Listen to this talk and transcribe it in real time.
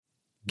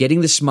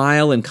Getting the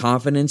smile and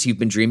confidence you've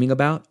been dreaming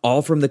about,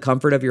 all from the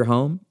comfort of your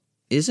home,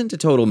 isn't a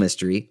total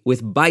mystery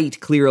with Bite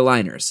clear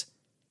aligners.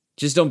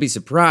 Just don't be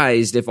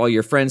surprised if all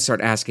your friends start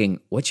asking,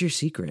 "What's your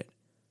secret?"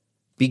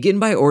 Begin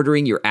by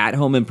ordering your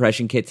at-home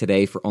impression kit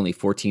today for only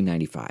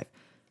 $14.95.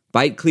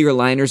 Bite clear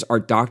aligners are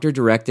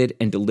doctor-directed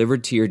and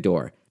delivered to your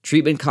door.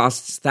 Treatment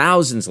costs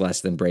thousands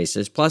less than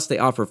braces, plus they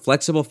offer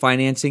flexible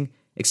financing,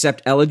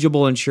 accept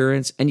eligible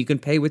insurance, and you can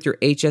pay with your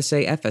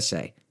HSA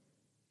FSA.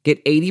 Get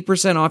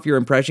 80% off your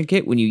impression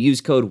kit when you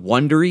use code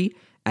WONDERY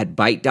at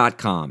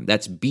Byte.com.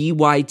 That's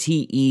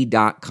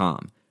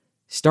BYTE.com.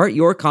 Start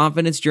your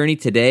confidence journey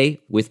today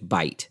with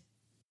Byte.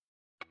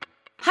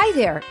 Hi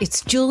there,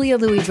 it's Julia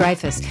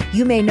Louis-Dreyfus.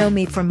 You may know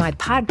me from my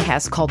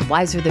podcast called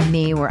Wiser Than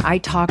Me, where I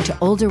talk to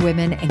older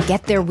women and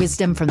get their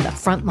wisdom from the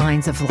front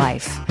lines of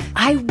life.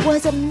 I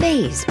was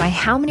amazed by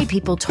how many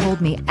people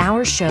told me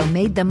our show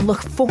made them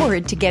look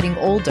forward to getting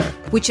older,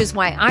 which is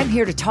why I'm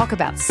here to talk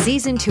about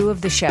season 2 of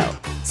the show.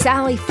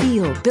 Sally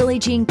Field, Billie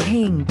Jean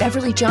King,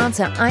 Beverly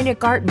Johnson, Ina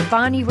Garten,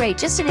 Bonnie Raitt,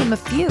 just to name a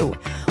few.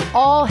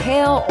 All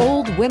hail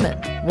old women.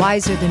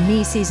 Wiser Than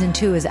Me season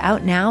 2 is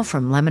out now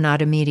from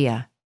Lemonada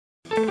Media.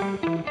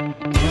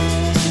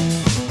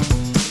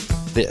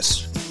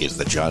 This is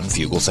the John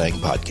Fugelsang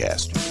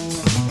Podcast.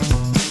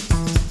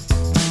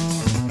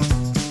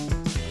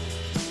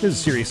 This is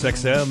Sirius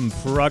XM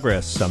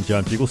Progress. I'm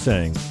John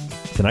Fugelsang.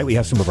 Tonight we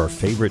have some of our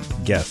favorite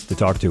guests to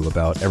talk to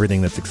about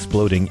everything that's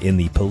exploding in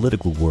the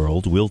political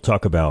world. We'll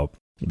talk about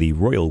the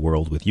royal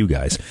world with you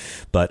guys.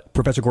 But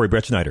Professor Corey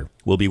Brettschneider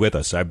will be with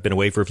us. I've been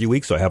away for a few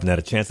weeks, so I haven't had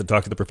a chance to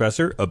talk to the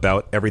professor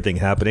about everything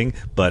happening.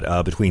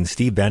 But between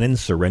Steve Bannon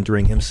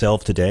surrendering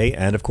himself today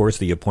and, of course,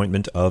 the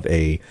appointment of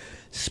a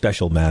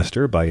special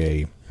master by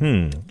a,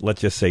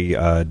 let's just say,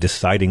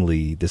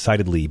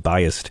 decidedly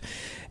biased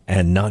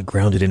and not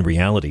grounded in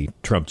reality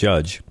Trump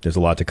judge, there's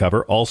a lot to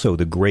cover. Also,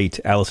 the great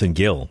Allison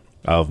Gill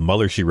of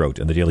Mueller, She Wrote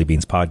and the Daily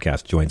Beans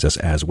podcast joins us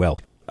as well.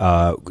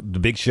 The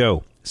big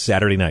show,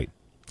 Saturday night.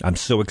 I'm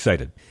so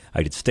excited.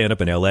 I did stand up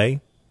in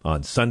L.A.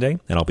 on Sunday,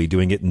 and I'll be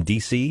doing it in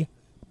D.C.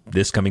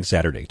 this coming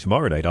Saturday.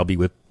 Tomorrow night, I'll be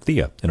with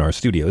Thea in our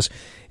studios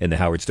in the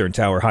Howard Stern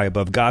Tower high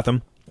above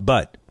Gotham.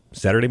 But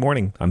Saturday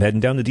morning, I'm heading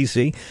down to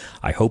D.C.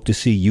 I hope to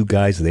see you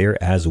guys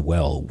there as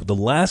well. The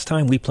last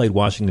time we played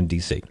Washington,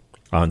 D.C.,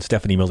 on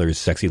Stephanie Miller's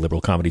Sexy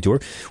Liberal Comedy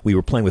Tour, we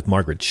were playing with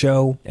Margaret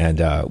Cho,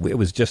 and it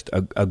was just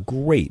a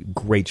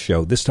great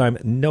show. This time,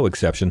 no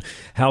exception.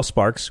 Hal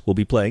Sparks will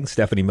be playing,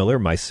 Stephanie Miller,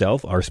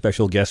 myself. Our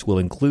special guest will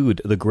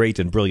include the great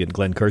and brilliant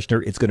Glenn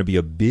Kirshner. It's going to be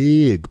a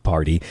big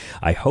party.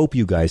 I hope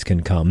you guys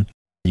can come.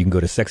 You can go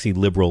to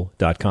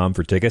sexyliberal.com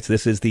for tickets.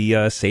 This is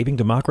the Saving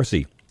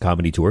Democracy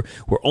Comedy Tour.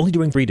 We're only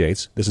doing 3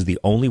 days. This is the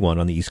only one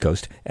on the East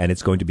Coast, and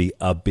it's going to be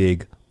a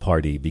big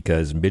party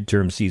because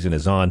midterm season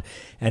is on.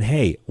 And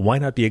hey, why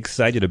not be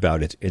excited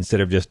about it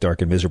instead of just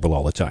dark and miserable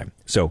all the time?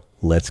 So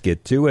let's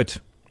get to it.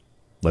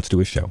 Let's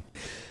do a show.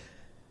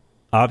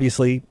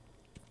 Obviously,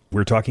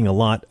 we're talking a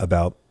lot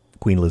about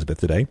Queen Elizabeth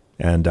today.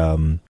 And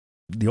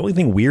the only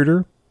thing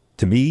weirder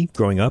to me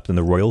growing up than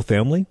the royal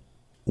family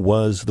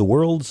was the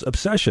world's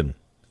obsession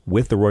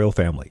with the royal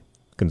family.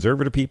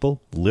 Conservative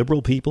people,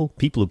 liberal people,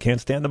 people who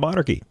can't stand the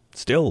monarchy.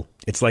 Still,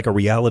 it's like a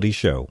reality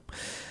show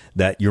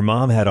that your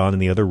mom had on in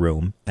the other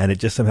room, and it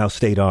just somehow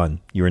stayed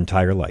on your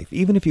entire life.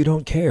 Even if you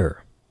don't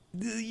care,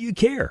 you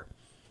care.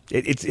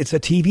 It's a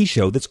TV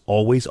show that's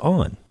always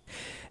on.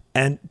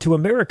 And to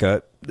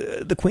America,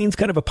 the Queen's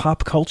kind of a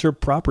pop culture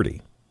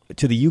property.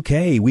 To the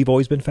UK, we've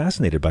always been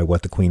fascinated by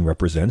what the Queen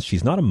represents.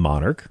 She's not a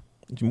monarch,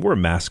 more a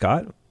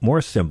mascot, more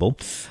a symbol.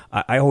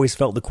 I always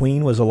felt the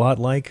Queen was a lot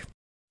like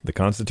the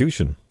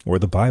Constitution or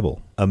the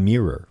Bible, a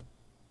mirror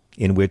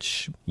in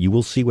which you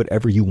will see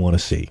whatever you want to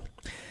see.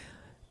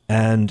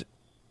 And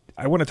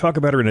I want to talk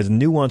about her in as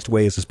nuanced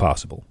ways as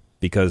possible,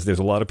 because there's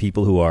a lot of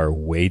people who are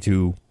way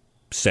too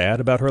sad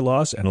about her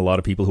loss and a lot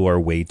of people who are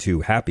way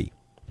too happy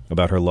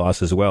about her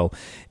loss as well.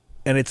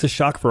 And it's a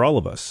shock for all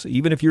of us,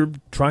 even if you're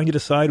trying to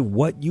decide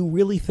what you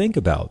really think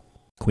about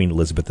Queen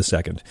Elizabeth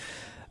II.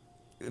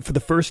 For the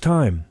first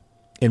time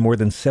in more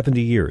than 70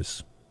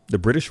 years, the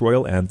British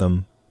royal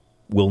anthem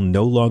will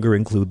no longer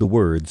include the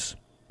words,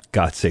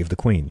 "God Save the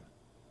Queen."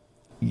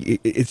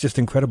 It's just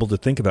incredible to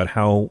think about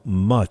how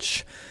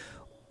much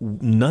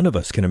none of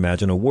us can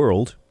imagine a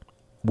world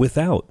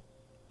without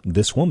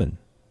this woman.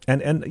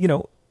 And you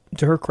know,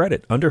 to her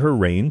credit, under her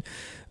reign,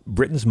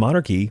 Britain's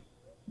monarchy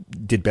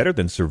did better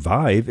than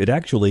survive. It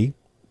actually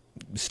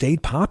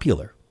stayed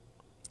popular.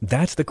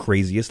 That's the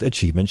craziest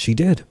achievement she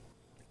did.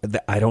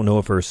 I don't know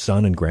if her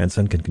son and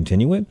grandson can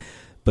continue it,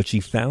 but she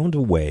found a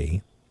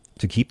way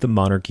to keep the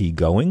monarchy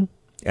going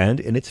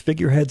and, in its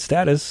figurehead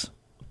status,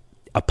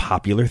 a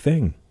popular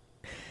thing.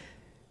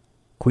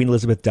 Queen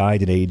Elizabeth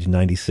died at age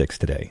 96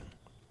 today,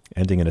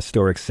 ending an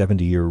historic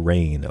 70-year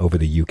reign over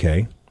the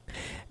UK.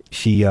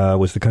 She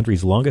was the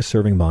country's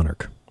longest-serving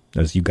monarch.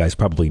 As you guys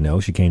probably know,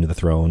 she came to the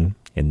throne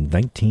in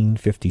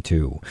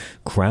 1952,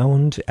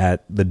 crowned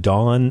at the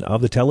dawn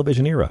of the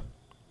television era.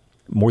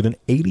 More than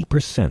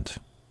 80%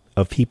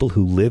 of people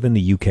who live in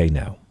the UK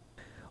now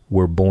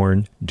were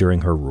born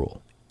during her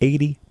rule.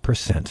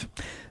 80%.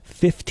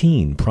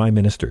 15 prime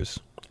ministers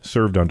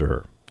served under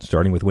her,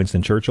 starting with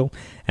Winston Churchill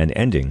and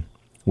ending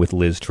with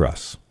Liz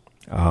Truss.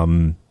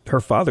 Her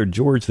father,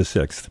 George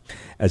VI,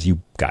 as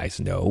you guys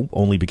know,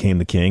 only became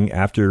the king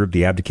after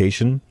the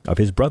abdication of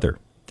his brother,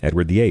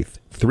 Edward VIII,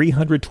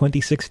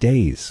 326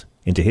 days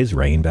into his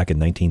reign back in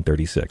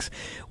 1936,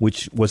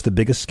 which was the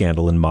biggest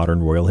scandal in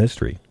modern royal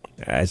history.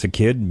 As a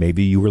kid,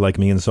 maybe you were like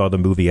me and saw the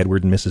movie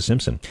Edward and Mrs.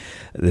 Simpson.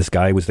 This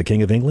guy was the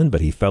king of England,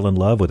 but he fell in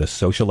love with a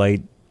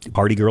socialite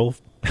party girl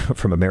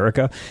from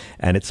America,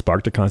 and it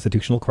sparked a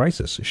constitutional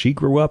crisis. She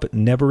grew up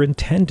never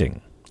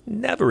intending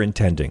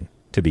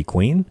to be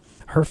queen.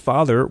 Her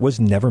father was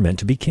never meant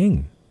to be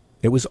king.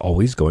 It was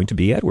always going to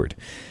be Edward.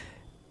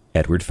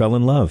 Edward fell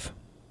in love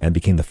and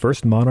became the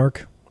first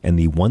monarch in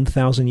the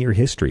 1,000-year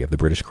history of the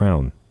British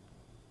crown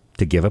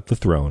to give up the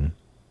throne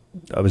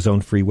of his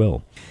own free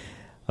will.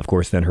 Of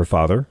course, then her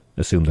father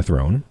assumed the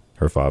throne,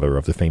 her father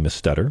of the famous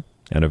stutter,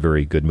 and a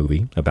very good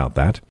movie about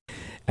that.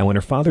 And when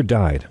her father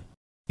died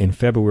in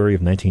February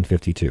of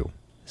 1952,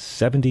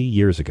 70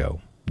 years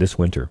ago, this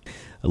winter,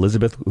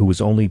 Elizabeth, who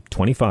was only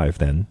 25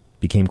 then,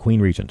 became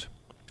Queen Regent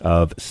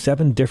of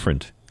 7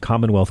 different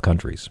Commonwealth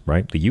countries,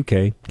 right? The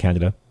UK,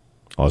 Canada,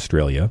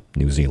 Australia,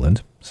 New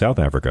Zealand, South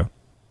Africa,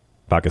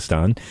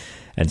 Pakistan,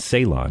 and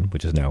Ceylon,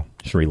 which is now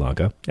Sri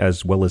Lanka,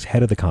 as well as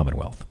head of the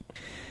Commonwealth.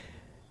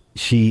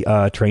 She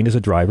trained as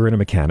a driver and a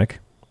mechanic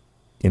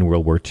in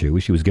World War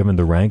II. She was given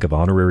the rank of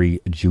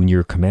honorary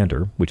junior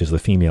commander, which is the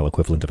female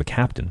equivalent of a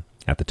captain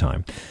at the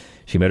time.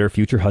 She met her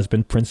future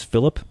husband, Prince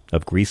Philip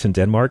of Greece and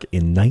Denmark,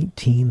 in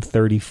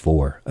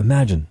 1934.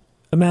 Imagine,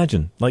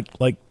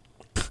 like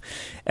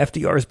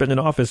FDR's been in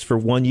office for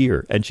 1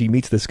 year, and she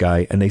meets this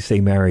guy, and they stay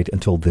married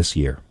until this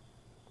year.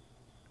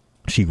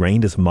 She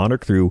reigned as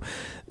monarch through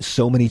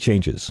so many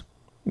changes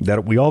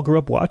that we all grew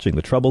up watching.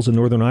 The Troubles in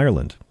Northern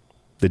Ireland,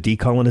 the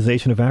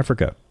decolonization of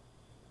Africa,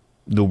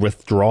 the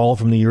withdrawal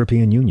from the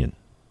European Union.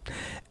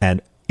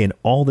 And in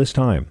all this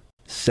time,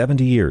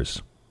 70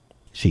 years,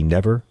 she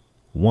never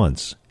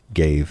once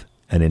gave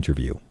an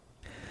interview.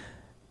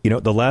 You know,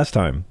 the last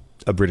time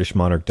a British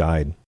monarch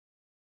died,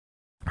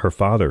 her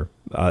father,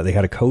 they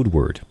had a code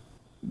word,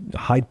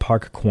 Hyde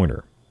Park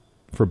Corner,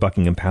 for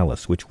Buckingham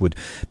Palace, which would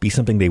be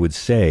something they would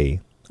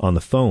say on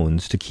the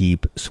phones to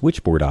keep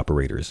switchboard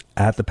operators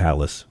at the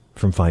palace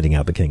from finding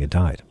out the king had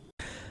died.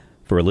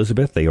 For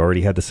Elizabeth, they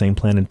already had the same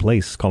plan in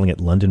place, calling it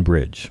London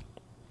Bridge.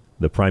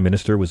 The Prime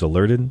Minister was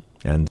alerted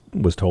and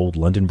was told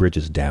London Bridge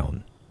is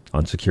down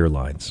on secure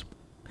lines.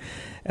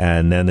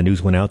 And then the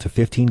news went out to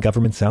 15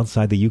 governments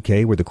outside the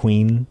UK where the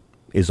Queen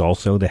is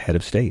also the head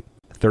of state.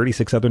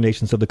 36 other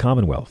nations of the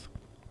Commonwealth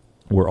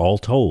were all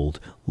told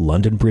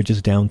London Bridge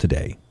is down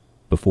today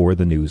before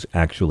the news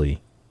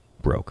actually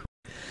broke.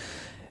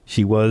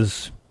 She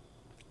was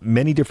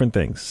many different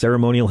things.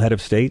 Ceremonial head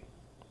of state,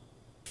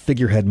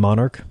 figurehead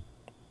monarch,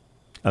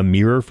 a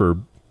mirror for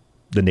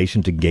the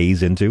nation to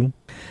gaze into,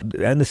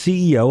 and the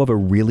CEO of a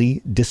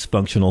really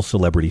dysfunctional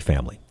celebrity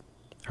family.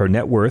 Her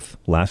net worth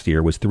last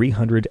year was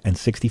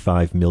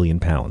 £365 million,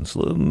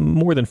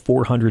 more than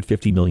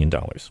 $450 million.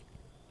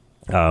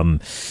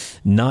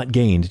 Not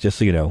gained, just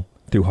so you know,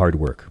 through hard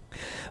work.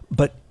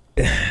 But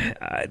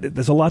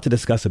there's a lot to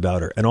discuss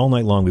about her, and all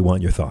night long we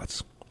want your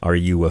thoughts. Are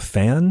you a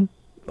fan?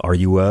 Are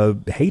you a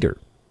hater?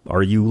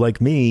 Are you,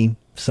 like me,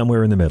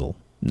 somewhere in the middle?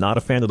 Not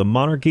a fan of the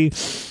monarchy,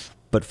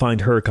 but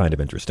find her kind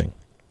of interesting.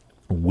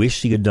 Wish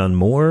she had done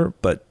more,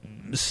 but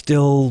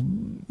still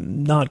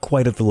not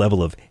quite at the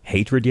level of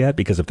hatred yet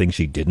because of things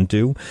she didn't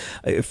do.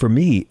 For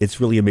me,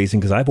 it's really amazing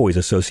because I've always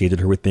associated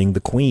her with being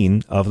the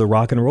queen of the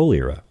rock and roll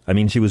era. I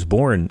mean, she was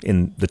born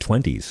in the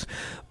 20s,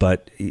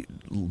 but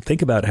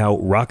think about how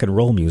rock and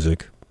roll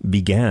music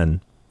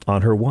began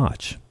on her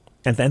watch.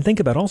 And then think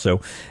about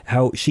also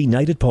how she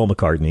knighted Paul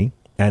McCartney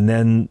and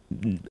then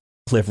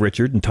Cliff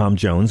Richard and Tom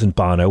Jones and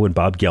Bono and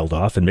Bob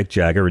Geldof and Mick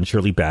Jagger and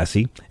Shirley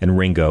Bassey and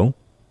Ringo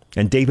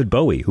and David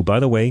Bowie, who, by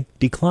the way,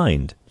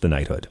 declined the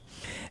knighthood.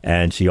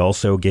 And she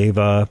also gave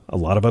a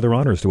lot of other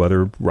honors to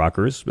other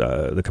rockers.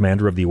 The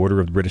Commander of the Order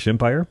of the British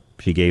Empire,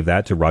 she gave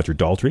that to Roger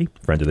Daltrey,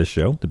 friend of this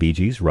show, the Bee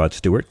Gees, Rod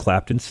Stewart,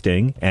 Clapton,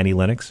 Sting, Annie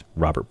Lennox,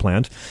 Robert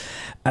Plant.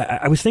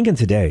 I was thinking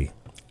today,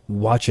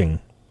 watching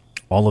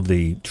all of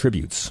the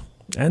tributes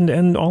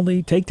and all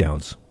the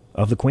takedowns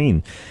of the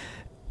Queen,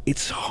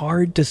 it's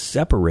hard to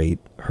separate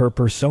her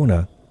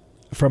persona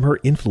from her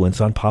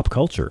influence on pop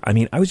culture. I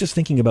mean, I was just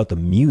thinking about the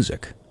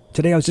music.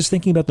 Today, I was just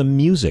thinking about the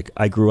music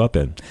I grew up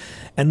in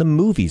and the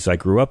movies I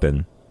grew up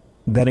in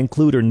that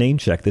include or name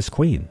check this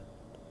Queen.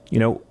 You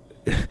know,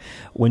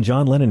 when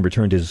John Lennon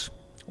returned his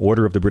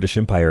Order of the British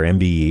Empire,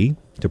 MBE,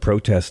 to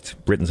protest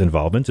Britain's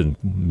involvement in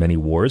many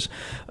wars,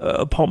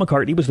 Paul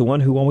McCartney was the one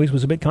who always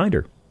was a bit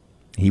kinder.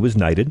 He was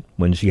knighted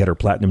when she had her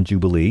Platinum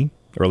Jubilee.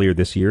 Earlier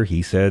this year,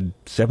 he said,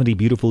 70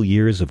 beautiful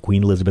years of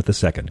Queen Elizabeth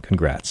II.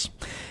 Congrats.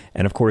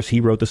 And of course, he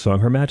wrote the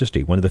song Her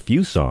Majesty, one of the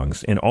few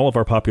songs in all of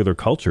our popular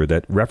culture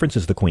that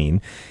references the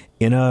Queen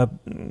in a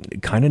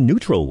kind of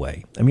neutral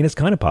way. I mean, it's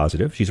kind of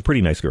positive. She's a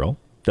pretty nice girl.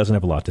 doesn't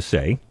have a lot to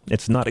say.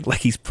 It's not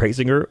like he's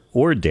praising her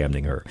or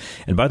damning her.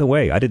 And by the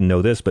way, I didn't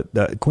know this,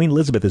 but Queen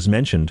Elizabeth is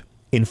mentioned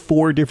in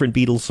 4 different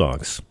Beatles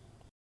songs.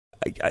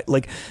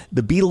 Like,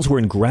 the Beatles were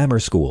in grammar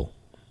school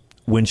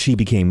when she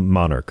became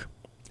monarch.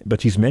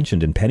 But she's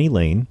mentioned in Penny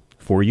Lane,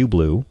 For You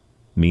Blue,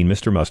 Mean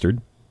Mr.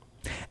 Mustard,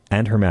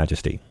 and Her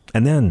Majesty.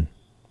 And then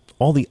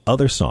all the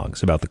other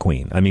songs about the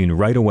Queen. I mean,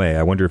 right away,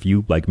 I wonder if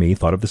you, like me,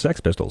 thought of the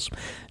Sex Pistols.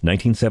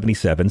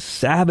 1977,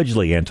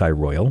 savagely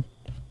anti-royal.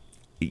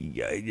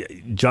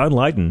 John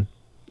Lydon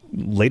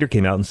later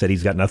came out and said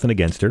he's got nothing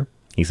against her.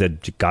 He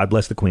said, God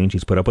bless the Queen.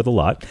 She's put up with a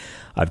lot.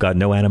 I've got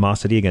no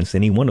animosity against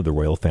any one of the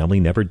royal family.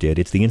 Never did.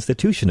 It's the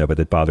institution of it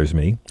that bothers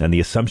me and the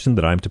assumption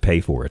that I'm to pay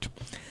for it.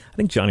 I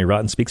think Johnny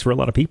Rotten speaks for a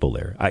lot of people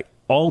there.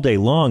 All day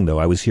long, though,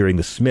 I was hearing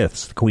the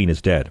Smiths, The Queen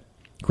is Dead.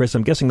 Chris,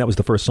 I'm guessing that was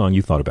the first song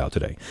you thought about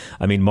today.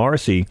 I mean,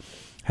 Morrissey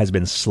has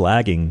been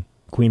slagging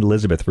Queen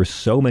Elizabeth for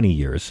so many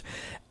years.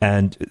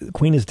 And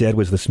Queen is Dead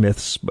was the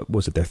Smiths,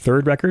 was it their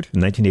 3rd record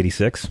in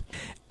 1986?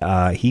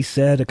 He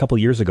said a couple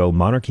years ago,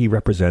 monarchy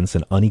represents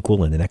an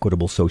unequal and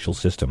inequitable social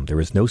system. There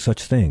is no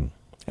such thing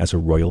as a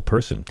royal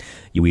person.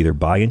 You either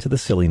buy into the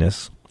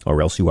silliness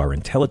or else you are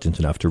intelligent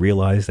enough to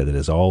realize that it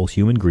is all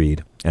human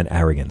greed and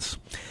arrogance.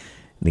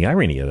 And the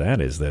irony of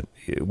that is that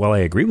while I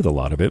agree with a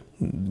lot of it,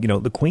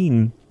 the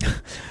Queen,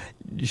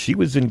 she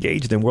was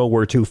engaged in World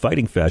War II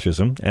fighting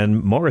fascism,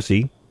 and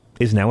Morrissey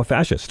is now a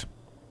fascist.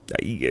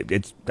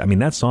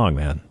 That song,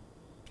 man,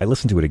 I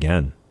listened to it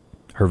again.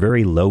 Her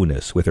very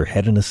lowness with her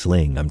head in a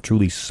sling. I'm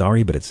truly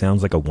sorry, but it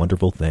sounds like a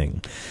wonderful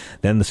thing.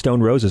 Then the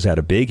Stone Roses had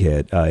a big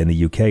hit in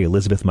the UK,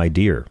 Elizabeth My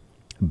Dear,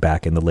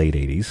 back in the late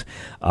 80s.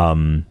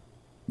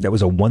 That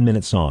was a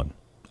 1-minute song,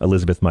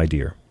 Elizabeth My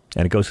Dear.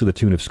 And it goes to the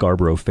tune of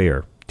Scarborough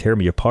Fair. Tear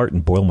me apart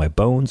and boil my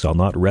bones. I'll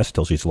not rest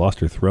till she's lost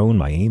her throne.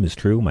 My aim is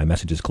true. My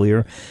message is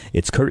clear.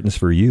 It's curtains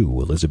for you,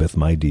 Elizabeth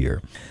My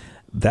Dear.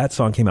 That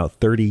song came out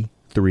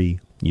 33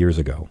 years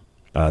ago.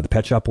 The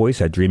Pet Shop Boys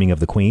had Dreaming of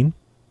the Queen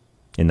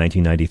in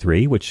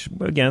 1993, which,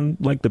 again,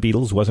 like the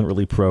Beatles, wasn't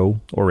really pro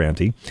or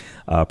anti.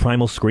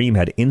 Primal Scream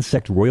had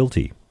Insect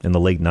Royalty in the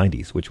late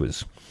 90s, which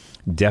was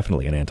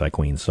definitely an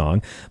anti-Queen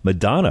song.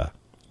 Madonna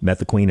met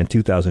the Queen in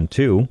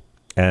 2002,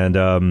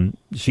 and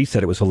she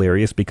said it was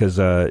hilarious because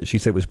she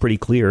said it was pretty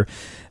clear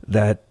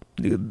that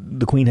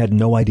the Queen had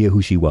no idea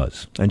who she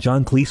was. And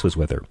John Cleese was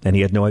with her, and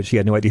she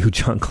had no idea who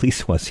John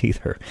Cleese was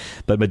either.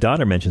 But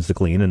Madonna mentions the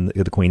Queen in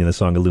the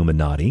song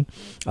Illuminati.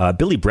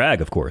 Billy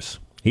Bragg, of course,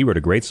 he wrote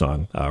a great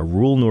song,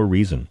 Rule Nor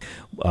Reason,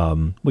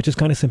 which is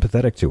kind of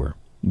sympathetic to her.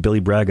 Billy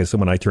Bragg is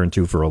someone I turn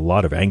to for a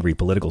lot of angry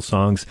political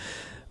songs.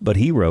 But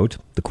he wrote,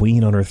 The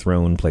Queen on her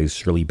throne plays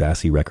Shirley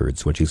Bassey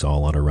records when she's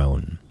all on her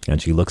own,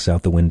 and she looks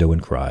out the window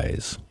and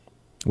cries.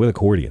 With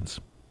accordions.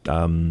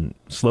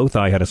 Slow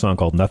Thigh had a song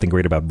called Nothing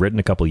Great About Britain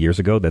a couple years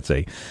ago. That's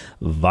a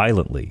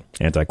violently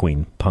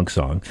anti-Queen punk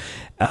song.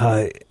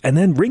 And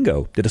then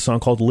Ringo did a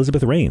song called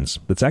Elizabeth Reigns.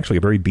 That's actually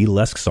a very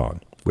Beatlesque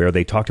song, where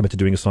they talked him into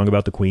doing a song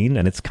about the Queen,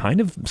 and it's kind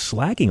of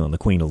slagging on the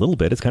Queen a little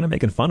bit. It's kind of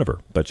making fun of her,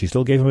 but she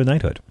still gave him a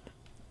knighthood.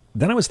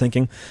 Then I was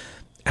thinking,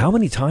 how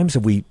many times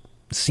have we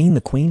seen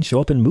the Queen show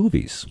up in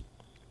movies?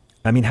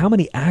 I mean, how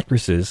many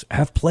actresses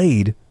have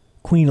played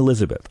Queen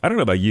Elizabeth? I don't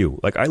know about you.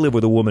 Like, I live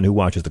with a woman who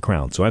watches The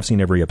Crown, so I've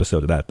seen every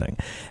episode of that thing.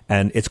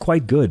 And it's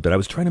quite good, but I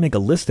was trying to make a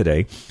list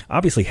today.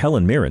 Obviously,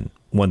 Helen Mirren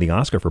won the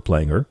Oscar for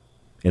playing her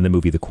in the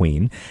movie The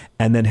Queen.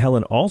 And then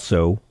Helen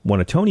also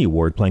won a Tony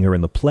Award playing her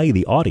in the play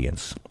The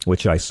Audience,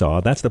 which I saw.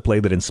 That's the play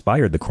that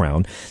inspired The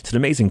Crown. It's an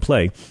amazing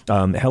play.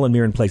 Helen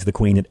Mirren plays the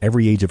Queen at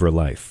every age of her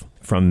life,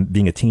 from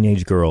being a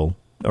teenage girl,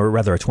 or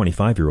rather a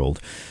 25-year-old,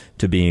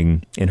 to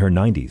being in her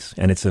 90s.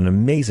 And it's an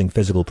amazing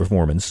physical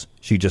performance.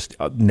 She just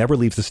never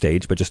leaves the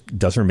stage, but just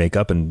does her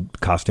makeup and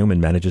costume and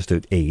manages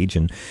to age.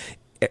 And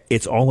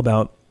it's all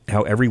about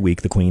how every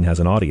week the Queen has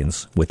an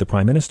audience with the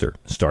Prime Minister,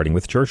 starting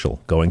with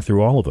Churchill, going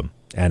through all of them.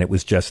 And it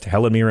was just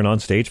Helen Mirren on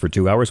stage for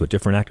 2 hours with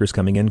different actors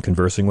coming in,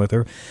 conversing with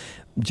her.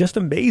 Just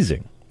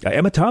amazing.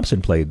 Emma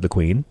Thompson played the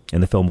Queen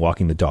in the film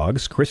Walking the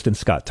Dogs. Kristen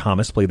Scott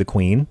Thomas played the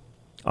Queen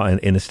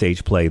in the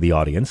stage play The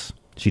Audience.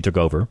 She took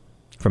over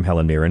from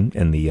Helen Mirren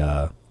in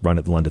the run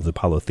at London's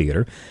Apollo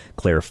Theatre.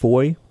 Claire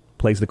Foy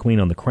plays the Queen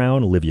on The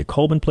Crown. Olivia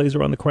Colman plays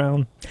her on The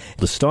Crown.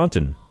 Liz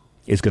Staunton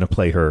is going to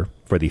play her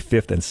for the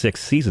 5th and 6th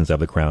seasons of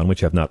The Crown, which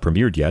have not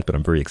premiered yet, but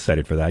I'm very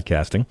excited for that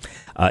casting.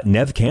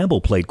 Nev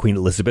Campbell played Queen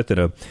Elizabeth in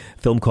a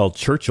film called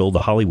Churchill,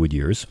 The Hollywood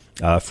Years.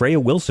 Freya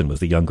Wilson was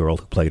the young girl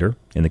who played her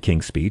in The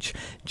King's Speech.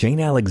 Jane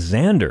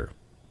Alexander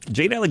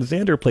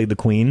played the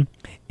Queen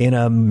in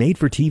a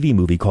made-for-TV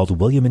movie called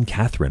William and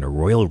Catherine, a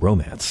royal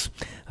romance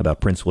about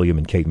Prince William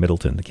and Kate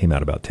Middleton that came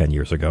out about 10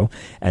 years ago.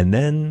 And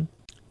then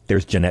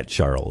there's Jeanette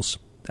Charles,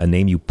 a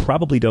name you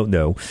probably don't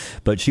know,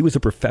 but she was a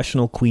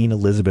professional Queen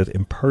Elizabeth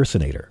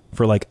impersonator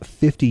for like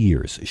 50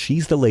 years.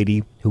 She's the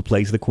lady who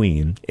plays the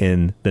Queen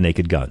in The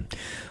Naked Gun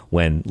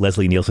when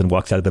Leslie Nielsen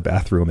walks out of the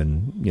bathroom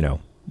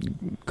and,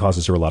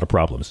 causes her a lot of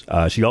problems.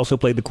 She also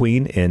played the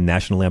Queen in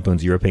National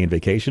Lampoon's European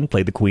Vacation,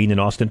 played the Queen in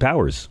Austin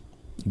Powers,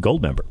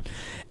 Goldmember.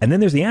 And then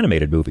there's the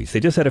animated movies. They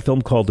just had a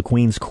film called The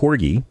Queen's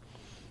Corgi,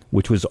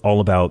 which was all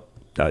about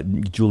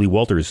Julie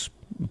Walters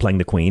playing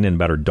the Queen and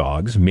about her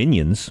dogs.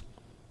 Minions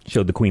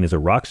showed the Queen as a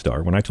rock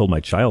star. When I told my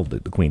child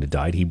that the Queen had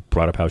died, he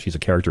brought up how she's a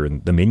character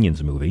in the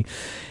Minions movie.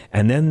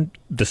 And then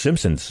The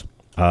Simpsons.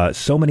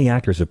 So many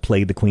actors have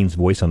played the Queen's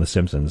voice on The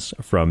Simpsons,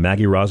 from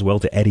Maggie Roswell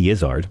to Eddie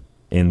Izzard.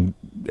 In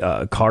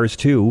Cars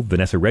 2,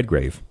 Vanessa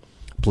Redgrave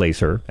plays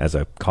her as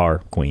a car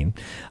queen.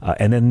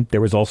 And then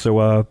there was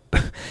also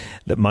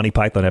the Monty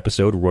Python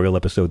episode, Royal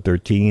Episode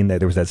 13.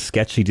 There was that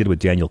sketch she did with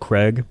Daniel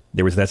Craig.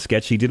 There was that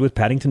sketch she did with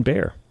Paddington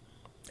Bear.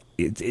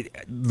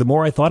 The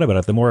more I thought about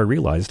it, the more I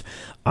realized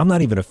I'm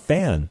not even a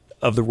fan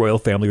of the royal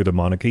family or the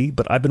monarchy,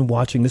 but I've been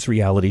watching this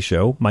reality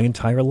show my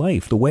entire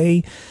life. The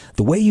way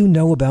you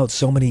know about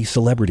so many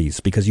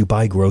celebrities because you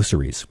buy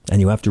groceries and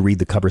you have to read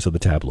the covers of the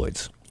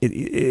tabloids.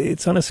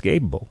 It's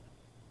unescapable.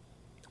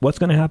 What's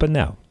going to happen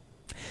now?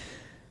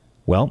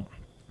 Well,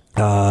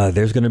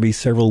 there's going to be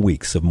several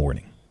weeks of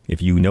mourning.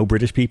 If you know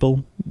British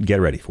people,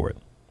 get ready for it.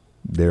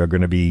 They're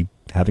going to be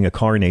having a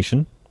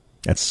coronation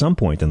at some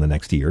point in the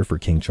next year for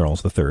King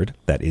Charles III.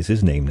 That is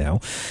his name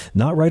now.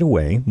 Not right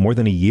away. More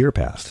than a year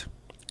passed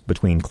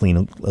between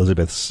Queen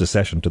Elizabeth's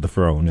succession to the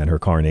throne and her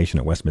coronation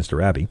at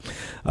Westminster Abbey,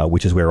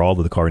 which is where all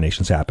of the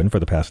coronations happened for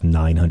the past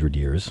 900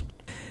 years.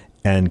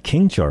 And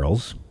King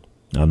Charles,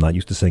 I'm not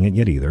used to saying it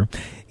yet either,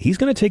 he's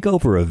going to take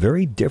over a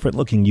very different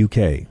looking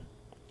UK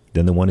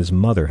than the one his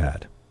mother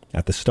had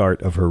at the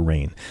start of her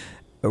reign.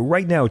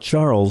 Right now,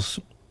 Charles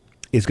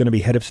is going to be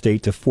head of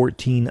state to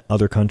 14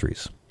 other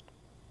countries.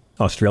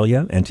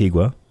 Australia,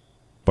 Antigua,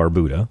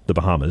 Barbuda, the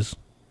Bahamas,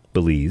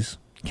 Belize,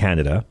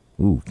 Canada.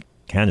 Ooh,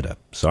 Canada,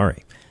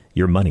 sorry.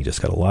 Your money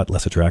just got a lot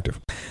less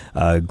attractive.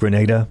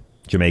 Grenada,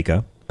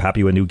 Jamaica,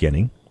 Papua New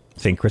Guinea,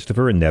 St.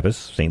 Christopher and Nevis,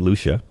 St.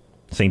 Lucia,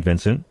 St.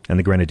 Vincent and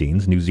the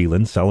Grenadines, New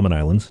Zealand, Solomon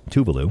Islands,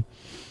 Tuvalu.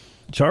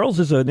 Charles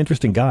is an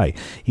interesting guy.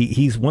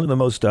 He's one of the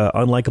most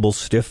unlikable,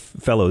 stiff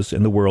fellows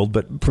in the world,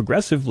 but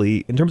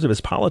progressively, in terms of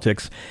his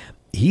politics,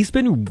 he's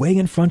been way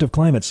in front of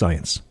climate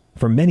science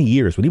for many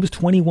years. When he was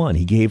 21,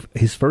 he gave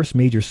his first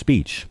major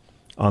speech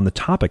on the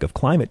topic of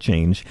climate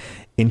change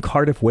in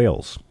Cardiff,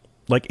 Wales,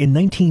 like in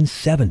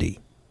 1970.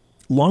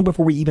 Long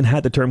before we even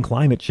had the term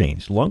climate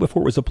change, long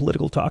before it was a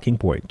political talking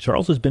point.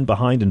 Charles has been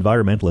behind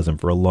environmentalism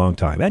for a long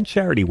time, and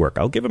charity work.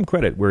 I'll give him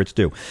credit where it's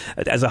due.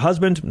 As a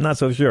husband, not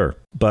so sure.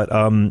 But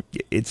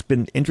it's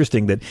been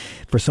interesting that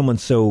for someone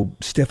so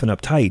stiff and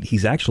uptight,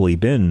 he's actually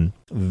been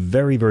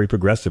very, very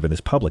progressive in his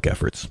public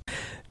efforts.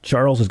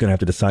 Charles is going to have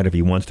to decide if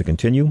he wants to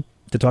continue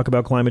to talk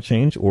about climate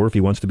change or if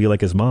he wants to be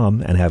like his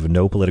mom and have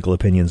no political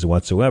opinions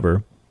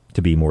whatsoever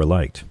to be more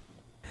liked.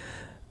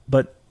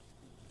 But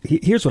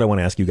here's what I want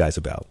to ask you guys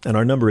about. And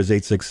our number is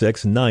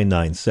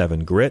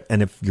 866-997-GRIT.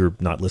 And if you're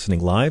not listening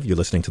live, you're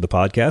listening to the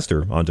podcast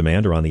or on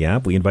demand or on the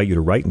app, we invite you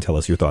to write and tell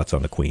us your thoughts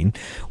on the Queen.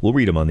 We'll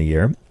read them on the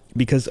air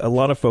because a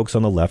lot of folks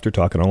on the left are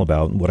talking all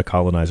about what a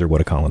colonizer.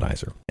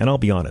 And I'll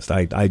be honest,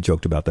 I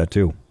joked about that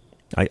too.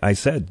 I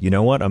said, you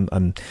know what?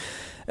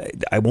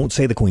 I won't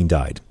say the Queen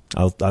died.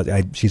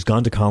 She's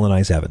gone to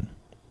colonize heaven.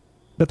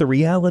 But the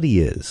reality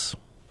is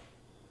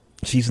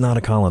she's not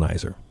a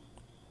colonizer.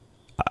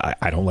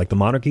 I don't like the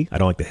monarchy. I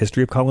don't like the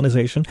history of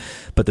colonization.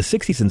 But the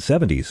 60s and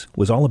 70s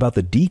was all about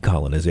the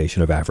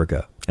decolonization of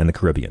Africa and the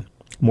Caribbean.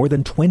 More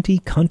than 20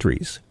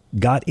 countries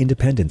got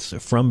independence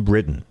from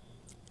Britain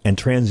and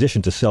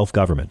transitioned to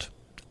self-government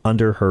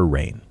under her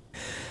reign.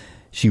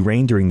 She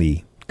reigned during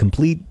the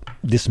complete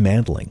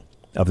dismantling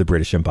of the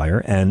British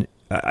Empire, and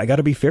I got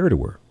to be fair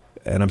to her.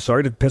 And I'm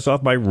sorry to piss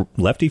off my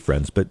lefty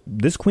friends, but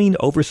this Queen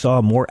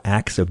oversaw more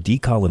acts of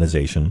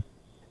decolonization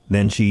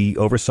than she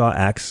oversaw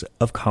acts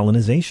of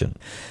colonization.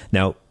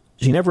 Now,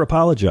 she never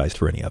apologized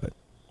for any of it.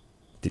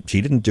 She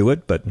didn't do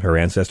it, but her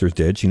ancestors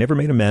did. She never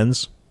made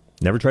amends,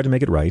 never tried to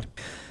make it right.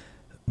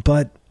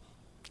 But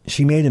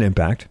she made an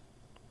impact.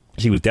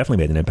 She was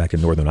definitely made an impact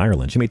in Northern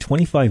Ireland. She made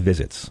 25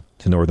 visits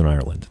to Northern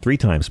Ireland, 3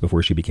 times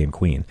before she became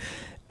queen.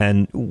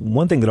 And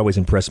one thing that always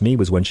impressed me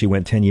was when she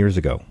went 10 years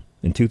ago,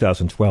 in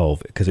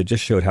 2012, because it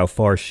just showed how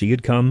far she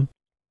had come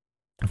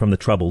from the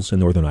Troubles in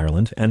Northern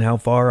Ireland and how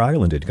far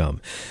Ireland had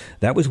come.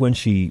 That was when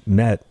she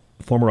met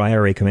former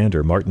IRA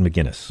commander Martin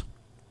McGuinness,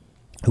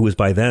 who was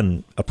by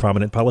then a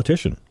prominent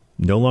politician,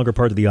 no longer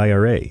part of the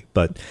IRA,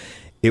 but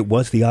it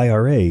was the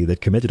IRA that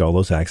committed all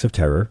those acts of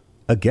terror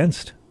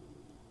against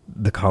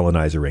the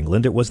colonizer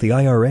England. It was the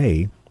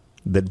IRA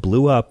that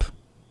blew up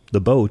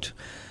the boat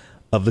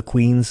of the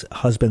Queen's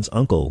husband's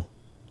uncle,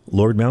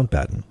 Lord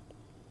Mountbatten.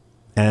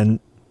 And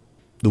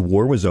the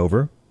war was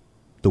over.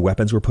 The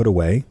weapons were put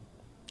away.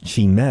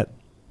 She met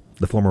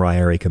the former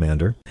IRA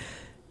commander,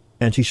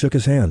 and she shook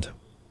his hand.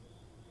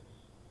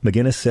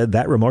 McGuinness said,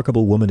 "That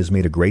remarkable woman has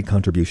made a great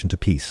contribution to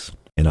peace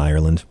in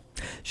Ireland.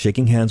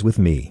 Shaking hands with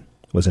me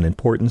was an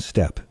important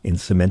step in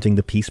cementing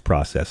the peace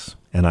process,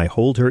 and I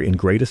hold her in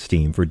great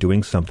esteem for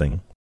doing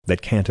something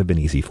that can't have been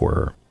easy for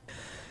her."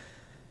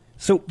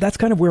 So that's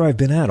kind of where I've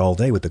been at all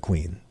day with the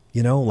Queen.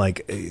 You know,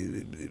 like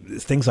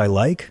things I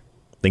like,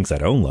 things I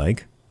don't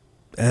like,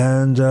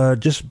 and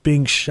just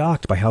being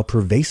shocked by how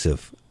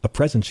pervasive a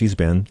presence she's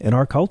been in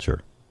our culture.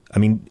 I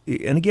mean,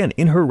 and again,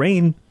 in her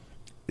reign,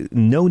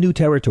 no new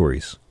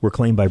territories were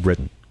claimed by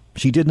Britain.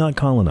 She did not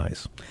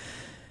colonize.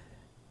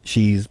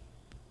 She,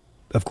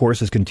 of course,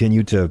 has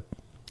continued to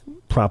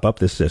prop up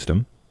this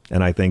system,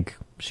 and I think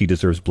she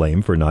deserves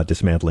blame for not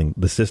dismantling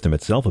the system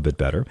itself a bit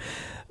better.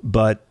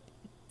 But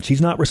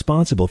she's not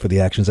responsible for the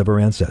actions of her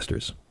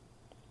ancestors.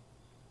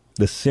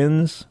 The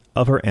sins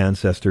of her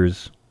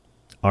ancestors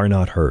are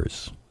not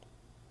hers.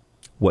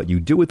 What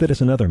you do with it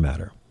is another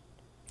matter.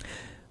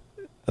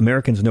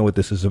 Americans know what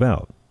this is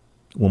about.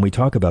 When we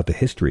talk about the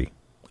history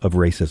of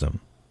racism,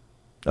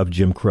 of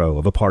Jim Crow,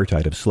 of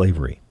apartheid, of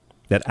slavery,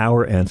 that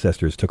our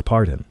ancestors took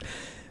part in,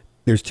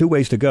 there's two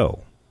ways to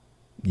go.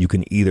 You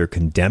can either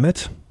condemn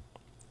it,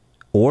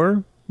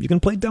 or you can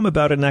play dumb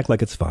about it and act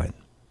like it's fine.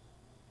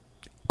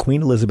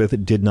 Queen Elizabeth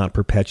did not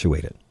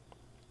perpetuate it,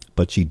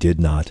 but she did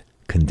not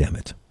condemn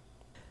it.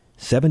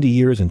 70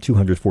 years and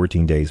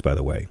 214 days, by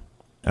the way.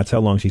 That's how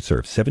long she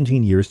served.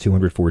 17 years,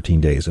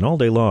 214 days. And all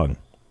day long,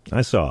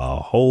 I saw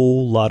a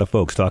whole lot of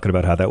folks talking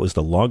about how that was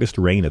the longest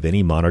reign of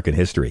any monarch in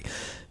history.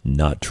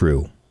 Not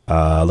true.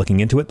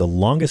 Looking into it, the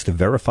longest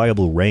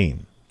verifiable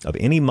reign of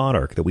any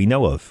monarch that we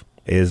know of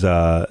is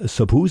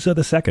Sobhuza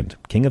II,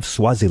 King of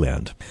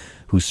Swaziland,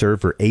 who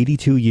served for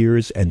 82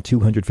 years and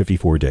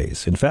 254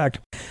 days. In fact,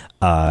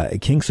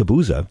 King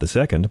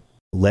Sobhuza II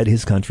led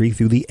his country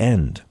through the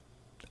end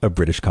of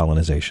British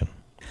colonization.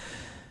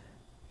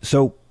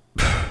 So,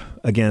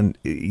 again,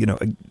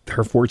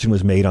 her fortune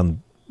was made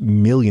on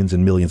millions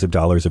and millions of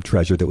dollars of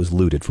treasure that was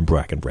looted from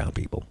black and brown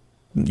people.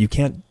 You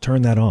can't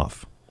turn that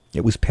off.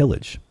 It was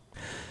pillage.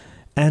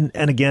 And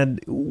again,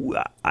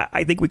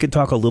 I think we could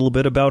talk a little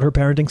bit about her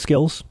parenting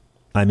skills.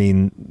 I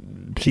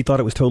mean, she thought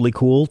it was totally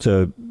cool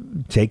to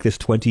take this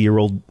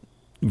 20-year-old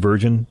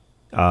virgin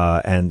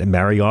and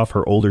marry off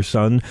her older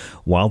son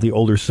while the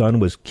older son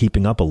was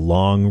keeping up a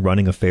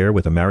long-running affair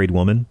with a married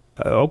woman.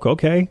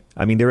 Okay.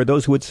 I mean, there are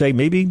those who would say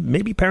maybe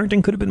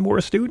parenting could have been more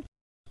astute.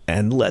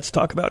 And let's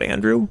talk about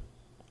Andrew,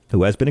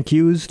 who has been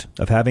accused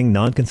of having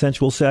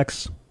non-consensual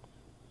sex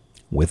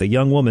with a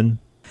young woman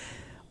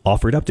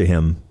offered up to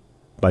him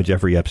by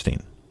Jeffrey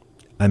Epstein.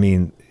 I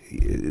mean,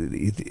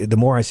 the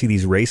more I see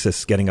these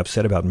racists getting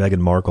upset about Meghan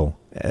Markle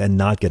and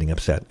not getting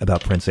upset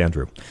about Prince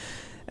Andrew.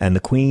 And the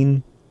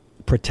Queen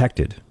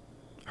protected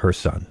her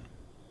son.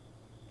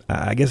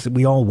 I guess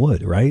we all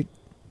would, right?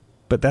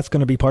 But that's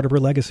going to be part of her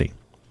legacy.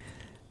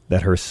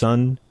 That her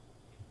son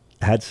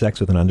had sex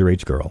with an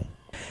underage girl,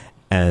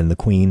 and the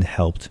Queen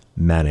helped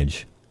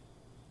manage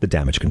the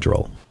damage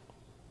control.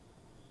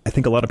 I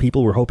think a lot of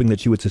people were hoping that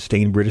she would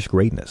sustain British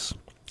greatness.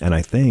 And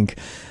I think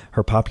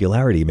her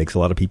popularity makes a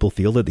lot of people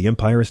feel that the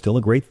empire is still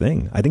a great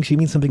thing. I think she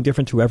means something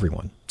different to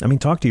everyone. I mean,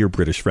 talk to your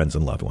British friends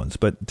and loved ones.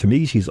 But to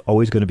me, she's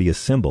always going to be a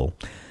symbol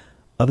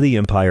of the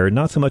empire,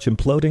 not so much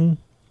imploding,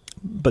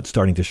 but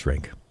starting to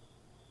shrink.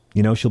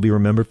 She'll be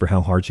remembered for how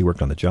hard she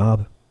worked on the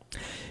job.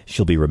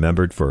 She'll be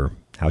remembered for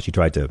how she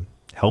tried to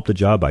help the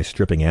job by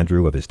stripping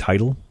Andrew of his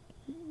title,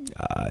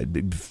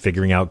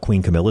 figuring out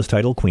Queen Camilla's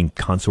title, Queen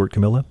Consort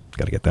Camilla.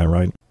 Got to get that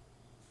right.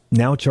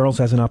 Now Charles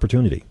has an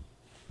opportunity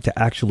to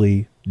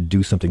actually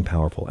do something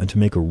powerful and to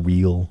make a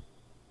real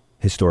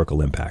historical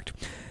impact.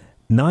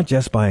 Not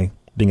just by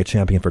being a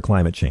champion for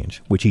climate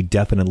change, which he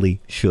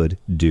definitely should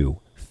do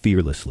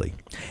fearlessly.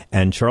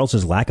 And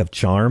Charles's lack of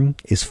charm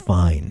is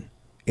fine.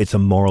 It's a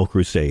moral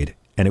crusade,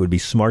 and it would be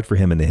smart for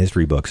him in the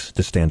history books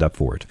to stand up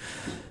for it.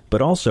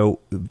 But also,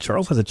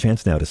 Charles has a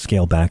chance now to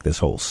scale back this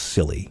whole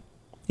silly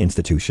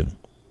institution.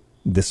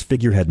 This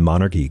figurehead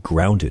monarchy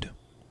grounded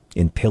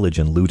in pillage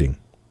and looting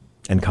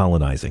and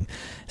colonizing,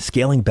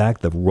 scaling back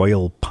the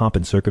royal pomp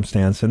and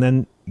circumstance, and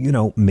then,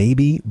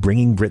 maybe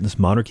bringing Britain's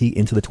monarchy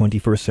into the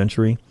 21st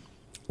century,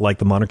 like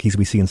the monarchies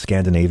we see in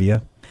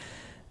Scandinavia.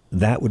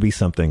 That would be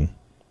something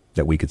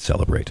that we could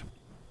celebrate.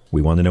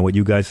 We want to know what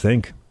you guys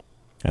think.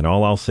 And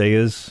all I'll say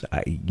is,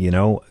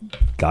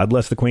 God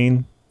bless the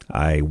Queen.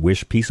 I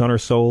wish peace on her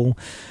soul.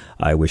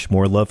 I wish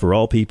more love for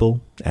all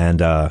people.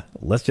 And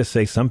let's just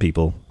say some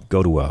people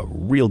go to a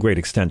real great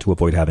extent to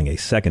avoid having a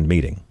second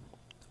meeting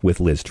with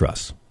Liz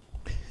Truss.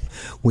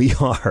 We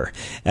are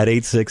at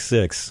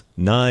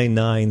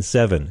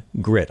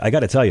 866-997-GRIT. I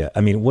got to tell you,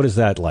 I mean, what is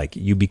that like?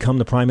 You become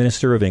the Prime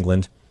Minister of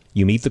England,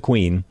 you meet the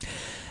Queen,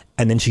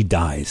 and then she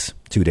dies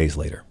 2 days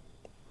later.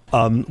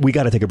 We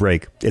got to take a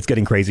break. It's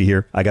getting crazy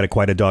here. I got to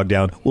quiet a dog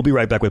down. We'll be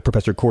right back with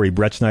Professor Corey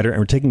Bretschneider, and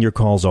we're taking your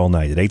calls all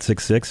night at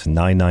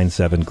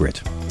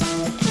 866-997-GRIT.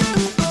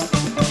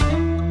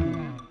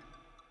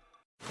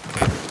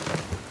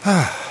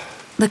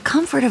 The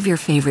comfort of your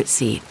favorite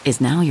seat is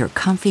now your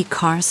comfy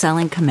car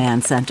selling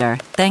command center,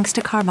 thanks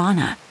to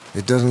Carvana.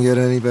 It doesn't get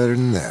any better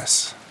than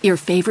this. Your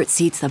favorite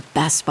seat's the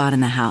best spot in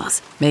the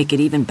house. Make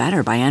it even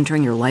better by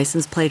entering your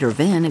license plate or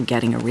VIN and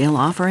getting a real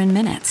offer in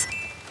minutes.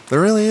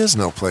 There really is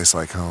no place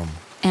like home.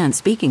 And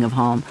speaking of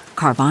home,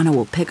 Carvana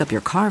will pick up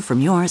your car from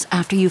yours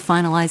after you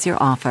finalize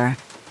your offer.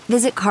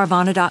 Visit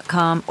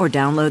Carvana.com or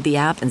download the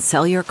app and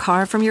sell your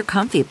car from your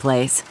comfy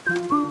place.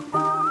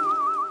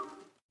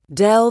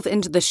 Delve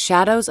into the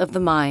shadows of the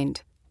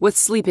mind with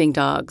Sleeping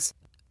Dogs,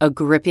 a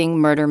gripping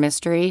murder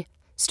mystery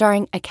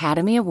starring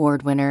Academy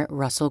Award winner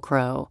Russell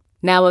Crowe.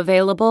 Now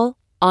available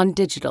on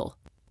digital.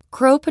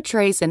 Crowe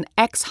portrays an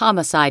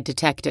ex-homicide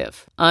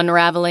detective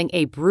unraveling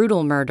a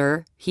brutal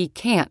murder he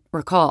can't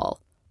recall.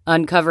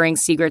 Uncovering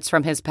secrets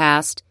from his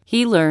past,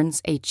 he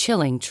learns a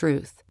chilling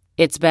truth.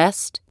 It's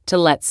best to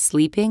let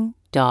sleeping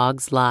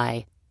dogs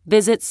lie.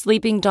 Visit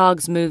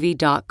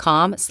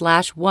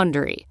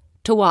sleepingdogsmovie.com/Wondery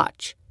to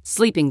watch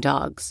Sleeping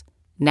Dogs,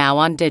 now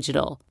on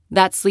digital.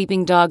 That's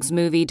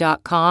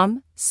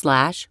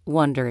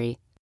sleepingdogsmovie.com/Wondery.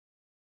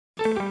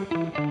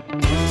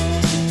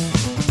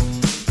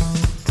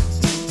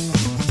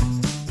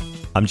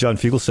 I'm John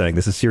Fugelsang.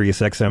 This is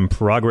SiriusXM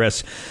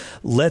Progress.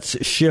 Let's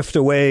shift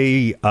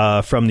away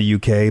from the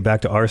UK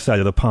back to our side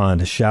of the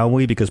pond, shall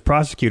we? Because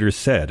prosecutors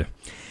said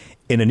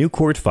in a new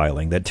court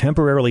filing that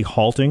temporarily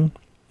halting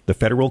the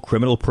federal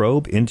criminal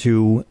probe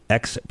into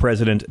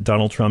ex-President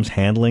Donald Trump's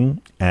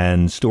handling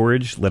and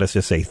storage, let us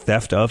just say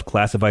theft of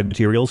classified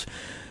materials,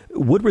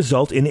 would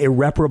result in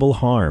irreparable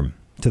harm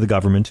to the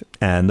government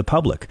and the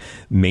public,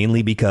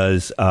 mainly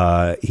because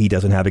he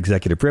doesn't have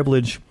executive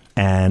privilege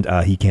and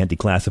he can't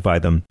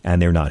declassify them,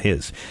 and they're not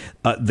his.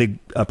 The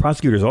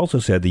prosecutors also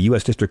said the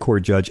U.S. District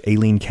Court Judge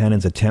Aileen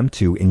Cannon's attempt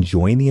to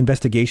enjoin the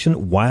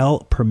investigation while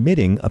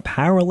permitting a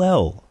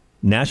parallel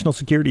national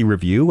security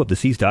review of the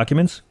seized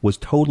documents was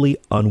totally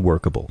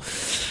unworkable.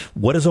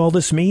 What does all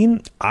this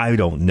mean? I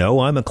don't know.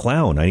 I'm a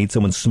clown. I need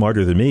someone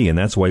smarter than me, and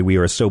that's why we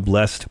are so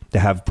blessed to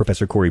have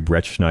Professor Corey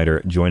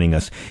Brettschneider joining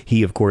us.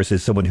 He, of course,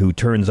 is someone who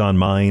turns on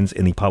minds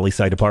in the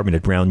poli-sci department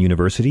at Brown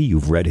University.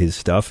 You've read his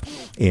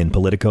stuff in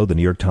Politico, the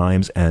New York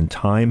Times, and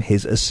Time.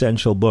 His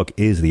essential book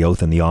is The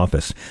Oath and the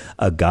Office,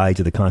 a guide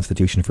to the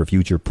Constitution for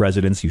future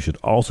presidents. You should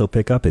also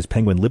pick up his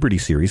Penguin Liberty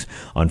series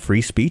on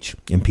free speech,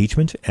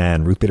 impeachment,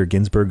 and Ruth Bader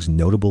Ginsburg's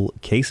notable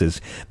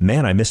cases.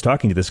 Man, I missed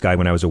talking to this guy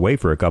when I was away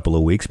for a couple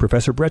of weeks.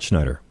 Professor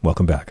Brettschneider,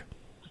 welcome back.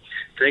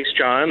 Thanks,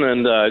 John,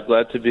 and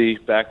glad to be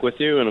back with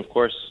you. And, of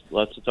course,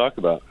 lots to talk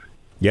about.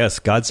 Yes,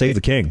 God save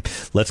the king.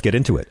 Let's get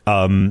into it.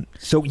 The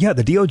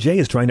DOJ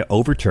is trying to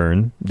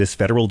overturn this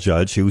federal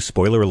judge who,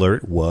 spoiler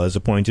alert, was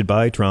appointed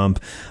by Trump,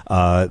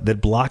 that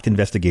blocked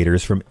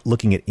investigators from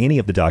looking at any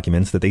of the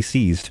documents that they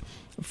seized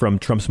from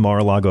Trump's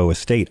Mar-a-Lago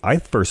estate. I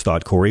first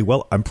thought, Corey,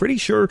 well, I'm pretty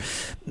sure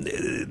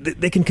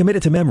they can commit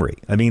it to memory.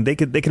 I mean, they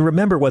can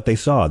remember what they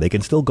saw. They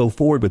can still go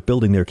forward with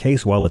building their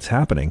case while it's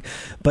happening.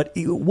 But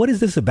what is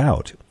this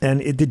about?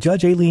 And did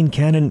Judge Aileen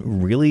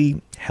Cannon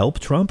really help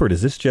Trump, or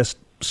does this just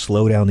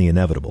slow down the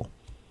inevitable?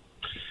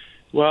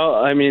 Well,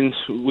 I mean,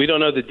 we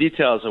don't know the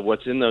details of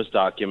what's in those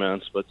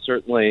documents, but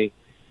certainly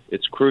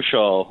it's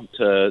crucial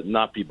to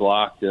not be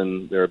blocked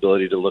in their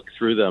ability to look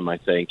through them, I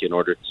think, in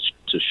order to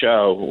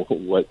show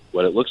what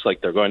it looks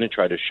like they're going to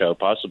try to show,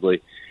 possibly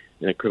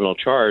in a criminal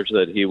charge,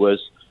 that he was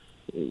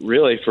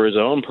really, for his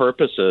own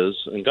purposes,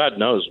 and God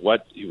knows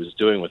what he was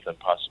doing with them,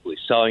 possibly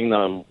selling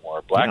them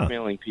or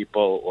blackmailing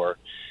people or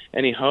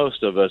any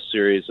host of a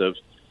series of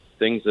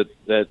things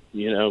that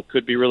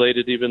could be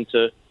related even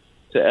to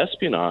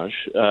espionage,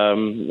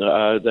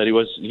 that he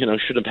was,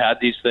 should have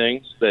had these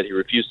things, that he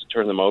refused to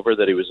turn them over,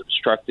 that he was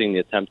obstructing the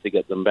attempt to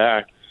get them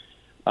back.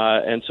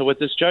 And so what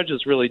this judge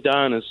has really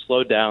done is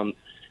slow down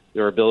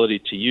their ability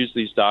to use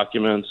these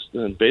documents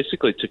and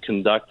basically to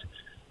conduct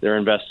their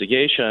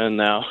investigation.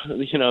 Now,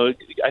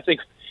 I think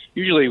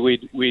usually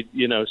we'd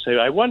say,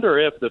 I wonder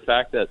if the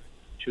fact that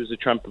she was a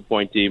Trump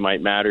appointee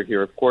might matter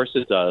here. Of course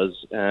it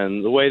does.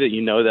 And the way that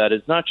you know that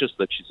is not just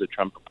that she's a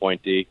Trump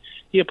appointee.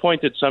 He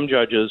appointed some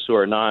judges who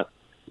are not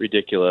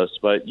ridiculous,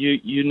 but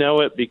you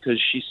know it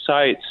because she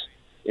cites,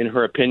 in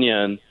her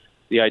opinion,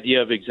 the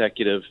idea of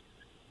executive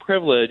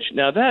privilege.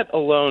 Now, that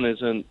alone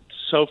isn't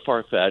so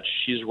far-fetched.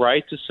 She's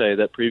right to say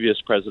that previous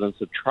presidents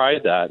have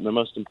tried that, and the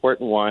most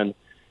important one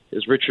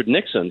is Richard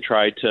Nixon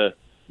tried to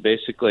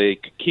basically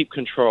keep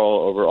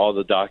control over all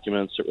the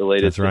documents that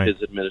related to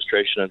his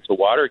administration and to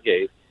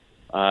Watergate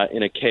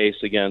in a case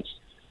against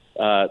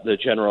the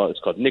general,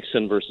 it's called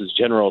Nixon versus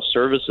General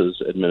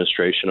Services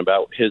Administration,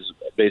 about his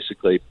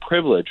basically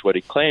privilege, what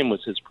he claimed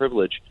was his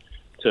privilege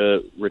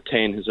to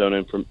retain his own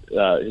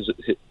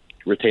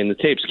retain the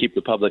tapes, keep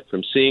the public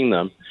from seeing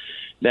them.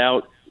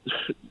 Now,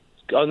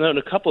 I'll note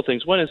a couple of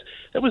things. One is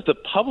that was the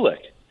public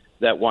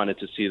that wanted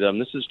to see them.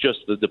 This is just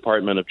the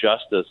Department of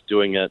Justice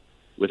doing it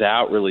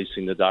without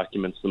releasing the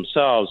documents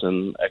themselves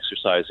and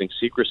exercising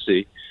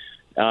secrecy.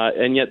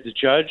 And yet the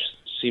judge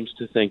seems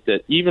to think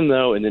that even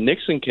though in the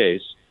Nixon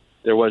case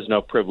there was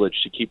no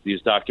privilege to keep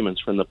these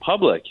documents from the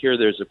public, here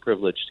there's a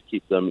privilege to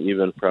keep them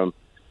even from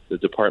the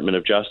Department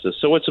of Justice.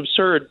 So what's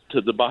absurd to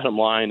the bottom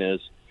line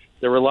is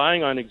they're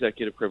relying on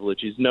executive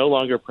privilege. He's no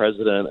longer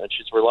president, and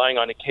she's relying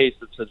on a case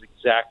that says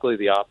exactly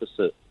the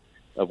opposite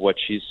of what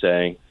she's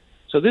saying.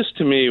 So this,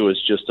 to me,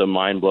 was just a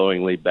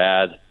mind-blowingly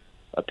bad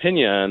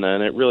opinion,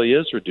 and it really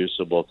is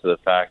reducible to the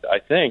fact, I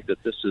think,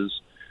 that this is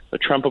a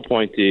Trump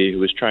appointee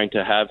who is trying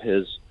to have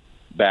his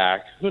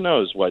back. Who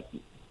knows what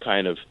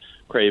kind of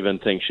Craven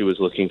thinks she was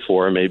looking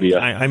for. Maybe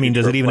I mean,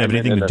 does it even have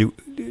anything to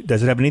do?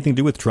 Does it have anything to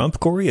do with Trump,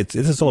 Corey?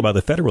 This is all about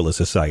the Federalist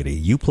Society.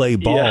 You play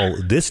ball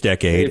this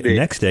decade,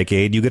 next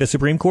decade you get a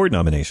Supreme Court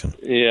nomination.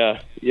 Yeah,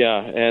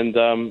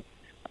 and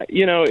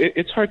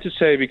it's hard to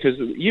say because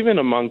even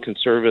among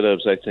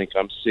conservatives, I think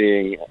I'm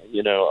seeing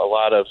a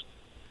lot of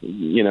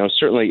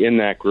certainly in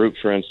that group,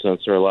 for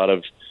instance,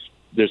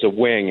 there's a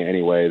wing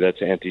anyway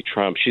that's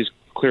anti-Trump. She's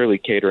clearly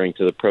catering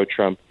to the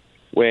pro-Trump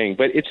wing,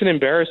 but it's an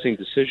embarrassing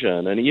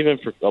decision. And even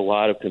for a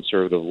lot of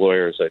conservative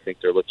lawyers, I think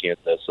they're looking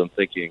at this and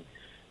thinking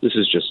this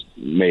is just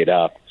made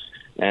up.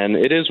 And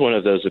it is one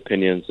of those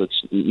opinions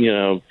that's,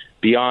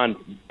 beyond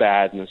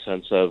bad in the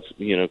sense of,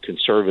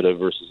 conservative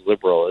versus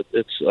liberal.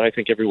 I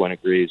think everyone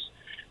agrees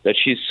that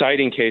she's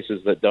citing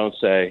cases that don't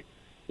say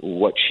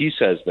what she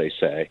says they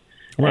say.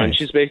 Right. And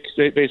she's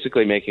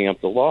basically making up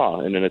the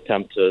law in an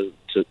attempt to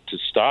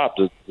stop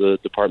the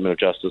Department of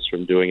Justice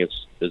from doing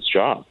its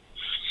job.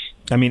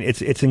 I mean,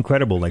 it's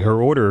incredible. Like,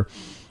 her order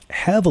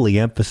heavily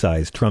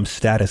emphasized Trump's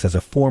status as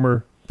a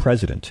former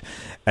president.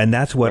 And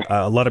that's what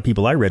a lot of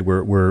people I read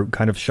were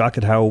kind of shocked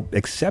at how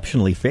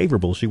exceptionally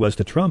favorable she was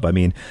to Trump. I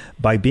mean,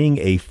 by being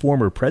a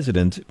former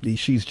president,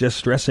 she's just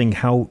stressing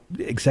how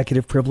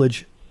executive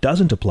privilege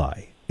doesn't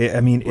apply.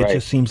 I mean, it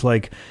just seems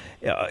like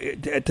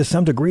to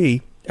some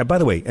degree. By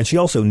the way, and she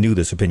also knew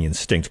this opinion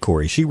stinked,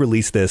 Corey. She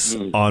released this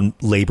on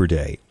Labor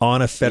Day.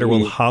 On a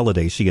federal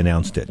holiday, she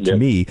announced it. To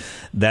me,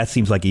 that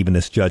seems like even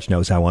this judge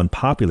knows how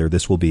unpopular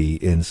this will be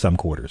in some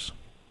quarters.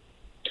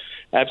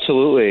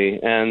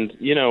 Absolutely. And,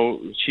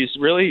 she's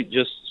really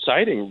just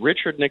citing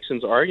Richard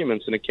Nixon's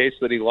arguments in a case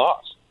that he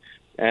lost.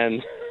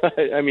 And,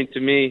 I mean,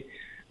 to me,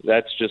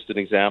 that's just an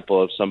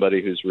example of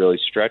somebody who's really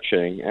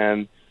stretching.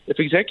 And if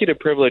executive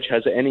privilege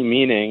has any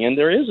meaning, and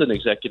there is an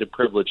executive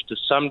privilege to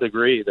some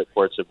degree that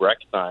courts have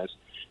recognized,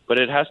 but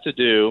it has to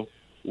do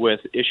with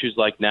issues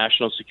like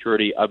national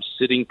security of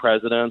sitting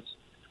presidents,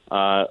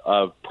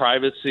 of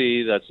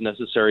privacy that's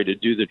necessary to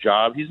do the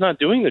job. He's not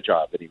doing the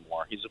job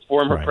anymore. He's a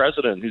former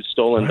president who's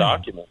stolen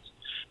documents.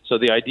 So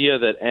the idea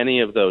that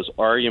any of those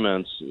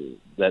arguments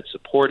that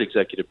support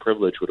executive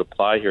privilege would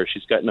apply here,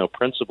 she's got no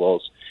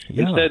principles.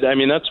 Yeah. Instead, I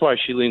mean, that's why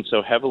she leans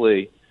so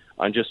heavily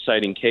on just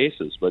citing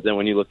cases. But then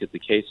when you look at the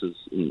cases,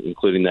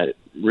 including that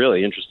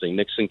really interesting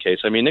Nixon case,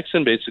 I mean,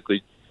 Nixon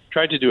basically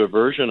tried to do a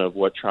version of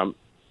what Trump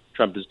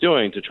is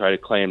doing to try to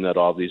claim that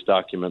all these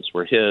documents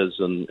were his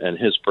and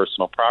his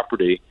personal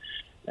property.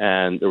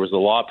 And there was a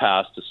law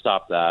passed to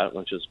stop that,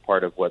 which is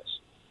part of what's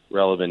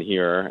relevant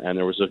here. And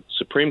there was a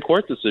Supreme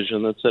Court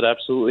decision that said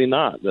absolutely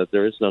not, that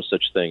there is no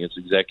such thing as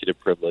executive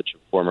privilege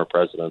of former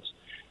presidents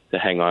to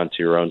hang on to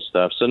your own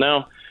stuff. So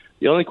now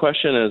the only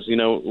question is,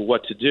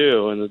 what to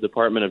do. And the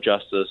Department of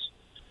Justice,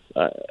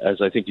 as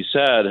I think you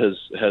said,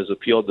 has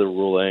appealed the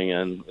ruling,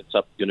 and it's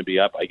going to be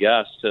up, I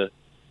guess, to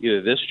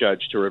either this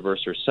judge to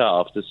reverse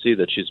herself to see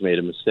that she's made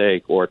a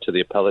mistake, or to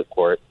the appellate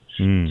court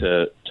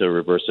to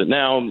reverse it.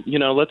 Now,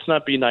 let's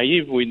not be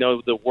naive. We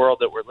know the world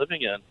that we're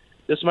living in.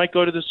 This might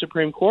go to the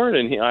Supreme Court,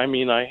 and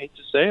I hate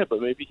to say it,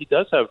 but maybe he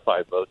does have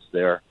 5 votes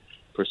there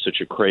for such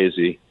a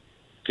crazy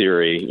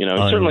theory. He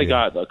certainly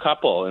got a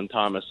couple in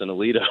Thomas and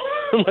Alito.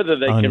 Whether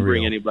they can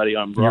bring anybody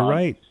on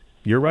board.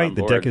 You're right.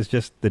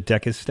 The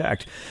deck is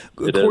stacked.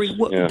 Corey,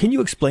 can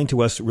you explain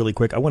to us really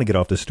quick? I want to get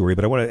off this story,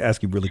 but I want to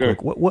ask you really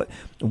quick.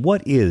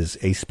 What is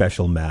a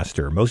special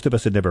master? Most of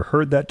us had never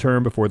heard that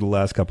term before the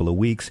last couple of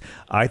weeks.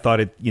 I thought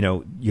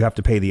you have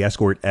to pay the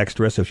escort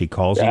extra, so she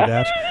calls you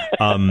that.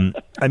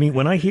 I mean,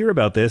 when I hear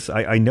about this,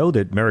 I know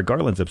that Merrick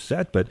Garland's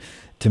upset, but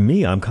to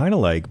me, I'm kind of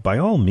like, by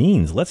all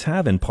means, let's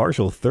have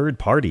impartial third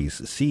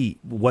parties see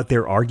what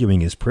they're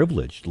arguing is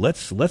privileged.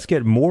 Let's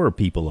get more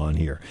people on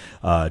here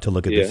to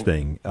look at this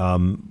thing.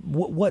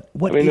 What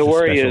I mean, the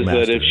worry is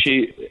master? that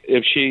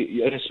if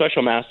she a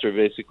special master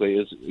basically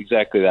is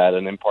exactly that,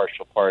 an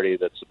impartial party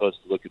that's supposed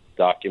to look at the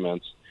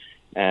documents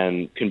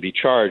and can be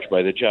charged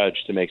by the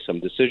judge to make some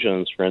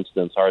decisions. For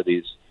instance, are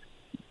these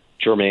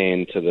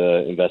germane to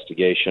the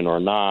investigation or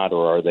not,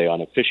 or are they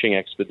on a fishing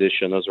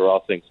expedition? Those are all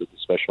things that the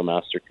special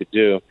master could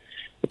do.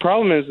 The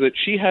problem is that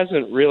she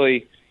hasn't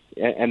really,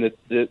 and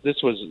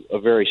this was a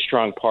very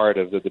strong part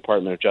of the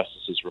Department of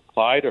Justice's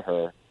reply to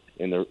her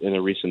in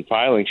the recent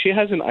filing. She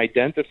hasn't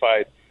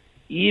identified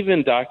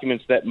even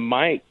documents that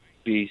might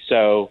be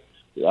so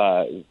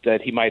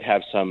that he might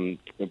have some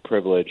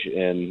privilege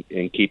in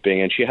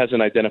keeping, and she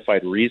hasn't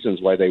identified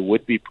reasons why they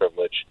would be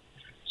privileged.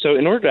 So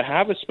in order to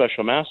have a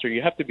special master,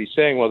 you have to be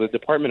saying, well, the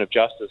Department of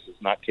Justice is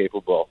not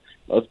capable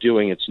of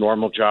doing its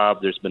normal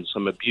job. There's been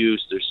some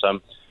abuse. There's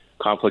some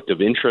conflict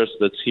of interest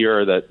that's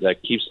here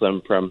that keeps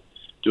them from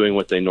doing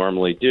what they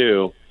normally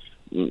do.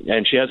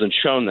 And she hasn't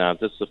shown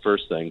that. That's the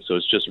first thing. So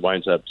it just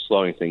winds up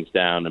slowing things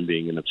down and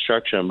being an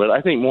obstruction. But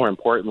I think more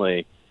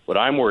importantly, what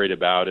I'm worried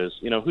about is,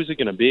 who's it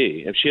going to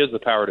be? If she has the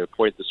power to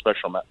appoint the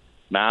special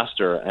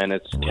master and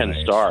it's Ken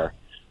Starr,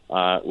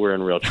 we're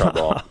in real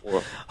trouble.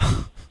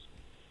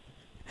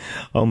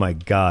 Oh, my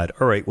God.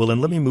 All right. Well, then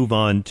let me move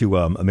on to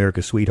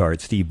America's sweetheart,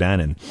 Steve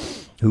Bannon,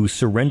 who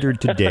surrendered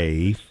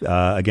today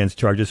against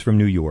charges from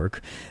New York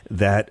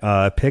that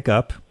pick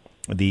up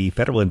the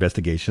federal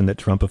investigation that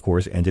Trump, of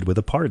course, ended with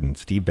a pardon.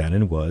 Steve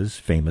Bannon was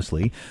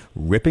famously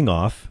ripping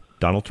off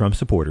Donald Trump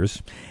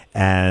supporters,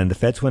 and the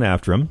feds went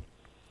after him.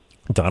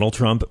 Donald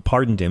Trump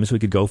pardoned him so he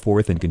could go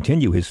forth and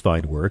continue his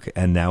fine work.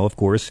 And now, of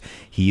course,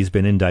 he's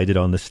been indicted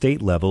on the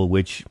state level,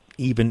 which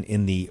even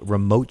in the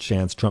remote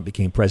chance Trump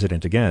became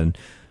president again,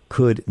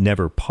 could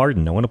never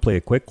pardon. I want to play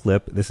a quick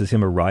clip. This is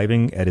him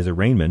arriving at his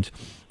arraignment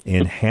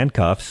in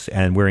handcuffs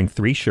and wearing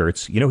 3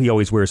 shirts. You know, he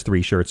always wears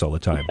 3 shirts all the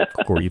time.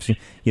 Corey, you've seen.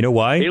 You know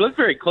why? He looked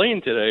very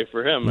clean today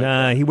for him.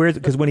 Nah, he wears it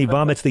because when he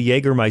vomits the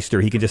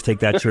Jägermeister, he can just take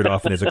that shirt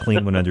off and there's a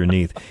clean one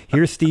underneath.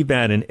 Here's Steve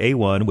Bannon,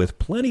 A1, with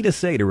plenty to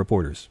say to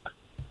reporters.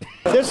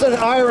 This is an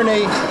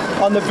irony.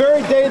 On the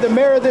very day the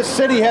mayor of this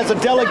city has a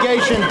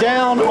delegation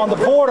down on the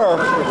border,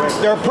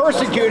 they're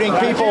persecuting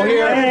people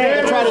here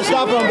to try to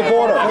stop it on the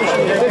border.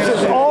 This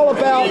is all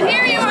about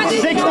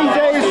 60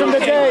 days from the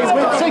day.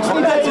 60 days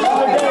from the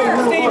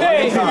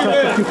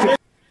day.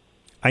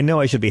 I know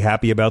I should be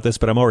happy about this,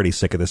 but I'm already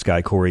sick of this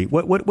guy, Corey.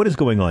 What is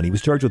going on? He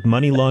was charged with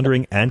money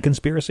laundering and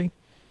conspiracy?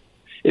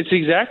 It's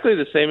exactly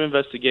the same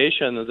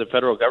investigation that the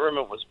federal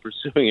government was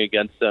pursuing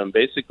against him.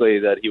 Basically,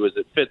 that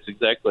it fits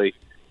exactly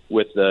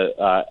with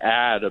the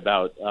ad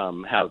about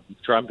how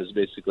Trump is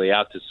basically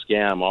out to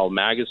scam all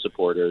MAGA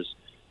supporters.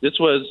 This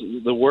was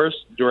the worst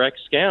direct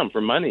scam for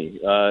money,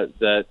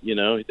 that, you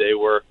know, they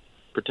were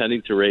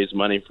pretending to raise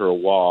money for a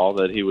wall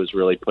that he was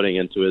really putting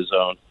into his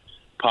own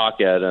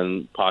pocket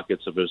and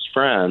pockets of his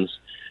friends.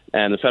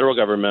 And the federal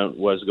government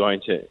was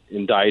going to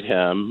indict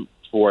him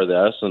for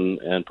this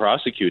and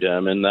prosecute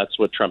him, and that's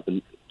what Trump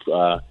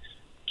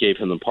gave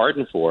him the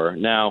pardon for.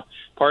 Now,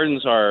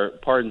 pardons are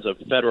pardons of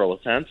federal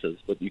offenses,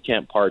 but you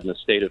can't pardon a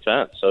state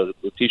offense. So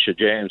Letitia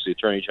James, the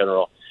Attorney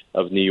General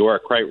of New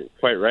York, quite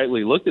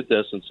rightly looked at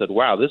this and said,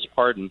 wow, this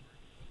pardon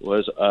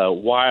was a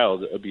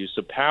wild abuse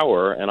of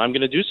power, and I'm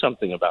going to do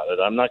something about it.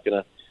 I'm not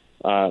going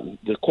to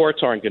the courts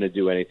aren't going to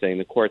do anything.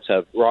 The courts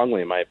have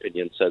wrongly, in my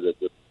opinion, said that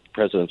the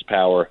president's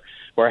power,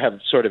 or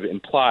have sort of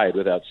implied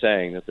without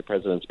saying that the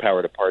president's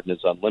power to pardon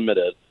is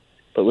unlimited.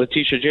 But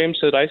Letitia James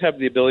said, I have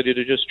the ability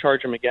to just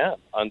charge him again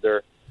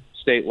under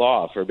state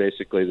law for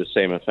basically the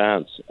same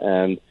offense.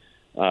 And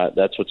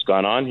that's what's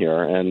gone on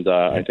here. And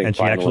I think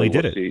finally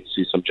we'll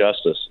see some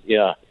justice.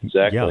 Yeah,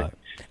 exactly. Yeah.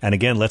 And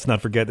again, let's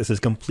not forget, this is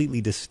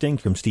completely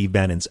distinct from Steve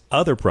Bannon's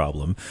other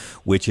problem,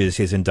 which is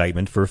his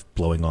indictment for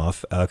blowing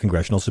off a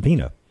congressional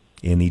subpoena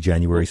in the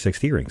January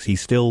 6th hearings.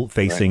 He's still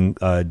facing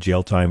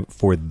jail time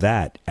for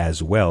that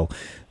as well.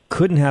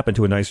 Couldn't happen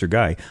to a nicer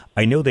guy.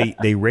 I know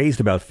they raised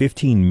about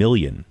 $15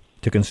 million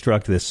to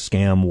construct this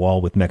scam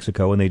wall with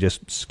Mexico, and they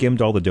just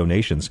skimmed all the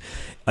donations.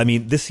 I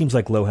mean, this seems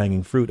like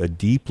low-hanging fruit, a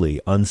deeply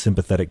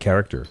unsympathetic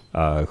character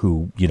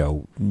who, you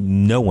know,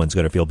 no one's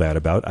going to feel bad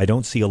about. I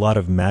don't see a lot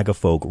of MAGA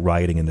folk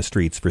rioting in the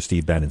streets for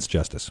Steve Bannon's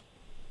justice.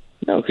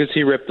 No, because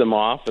he ripped them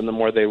off, and the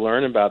more they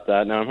learn about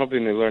that, now I'm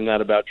hoping they learn that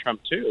about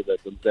Trump, too,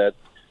 that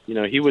you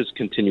know, he was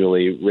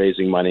continually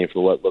raising money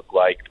for what looked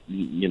like,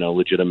 you know,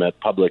 legitimate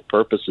public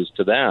purposes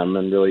to them,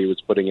 and really he was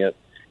putting it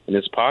in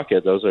his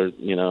pocket. Those are,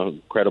 you know,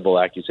 credible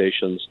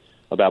accusations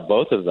about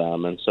both of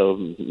them. And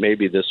so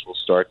maybe this will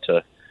start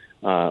to,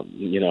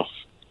 you know,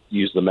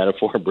 use the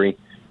metaphor, bring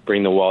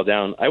the wall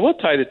down. I will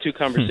tie the two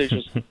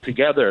conversations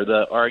together,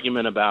 the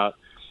argument about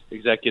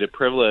executive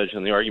privilege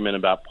and the argument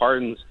about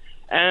pardons,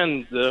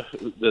 and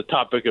the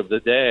topic of the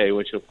day,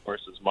 which of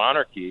course is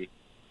monarchy.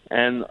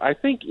 And I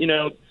think, you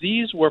know,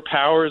 these were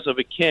powers of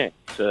a king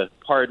to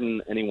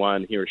pardon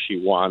anyone he or she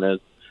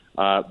wanted.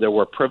 There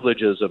were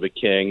privileges of a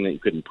king, that you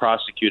couldn't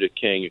prosecute a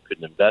king, you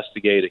couldn't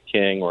investigate a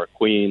king or a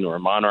queen or a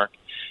monarch.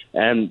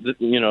 And,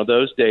 you know,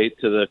 those date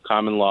to the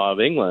common law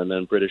of England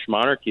and British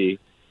monarchy.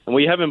 And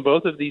we have in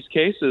both of these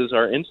cases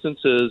are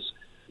instances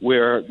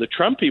where the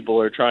Trump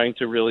people are trying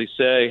to really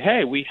say,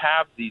 hey, we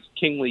have these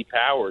kingly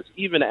powers,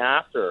 even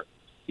after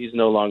he's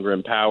no longer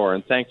in power.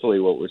 And thankfully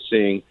what we're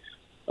seeing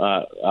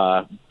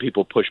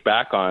people push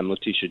back on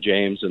Letitia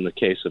James in the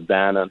case of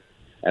Bannon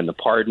and the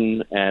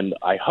pardon. And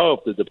I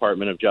hope the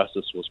Department of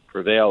Justice will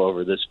prevail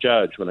over this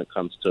judge when it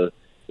comes to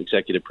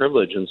executive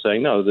privilege and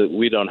saying, no, that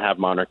we don't have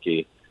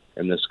monarchy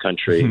in this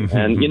country.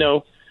 And, you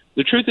know,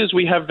 the truth is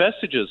we have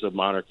vestiges of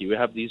monarchy. We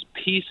have these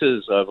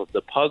pieces of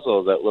the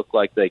puzzle that look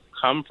like they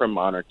come from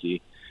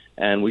monarchy.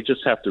 And we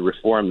just have to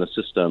reform the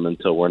system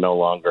until we're no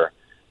longer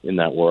in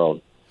that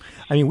world.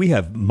 I mean, we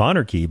have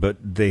monarchy, but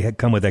they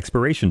come with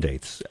expiration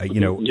dates.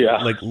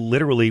 Like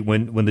literally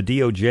when the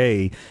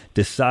DOJ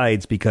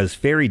decides because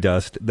fairy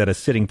dust that a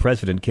sitting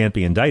president can't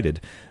be indicted,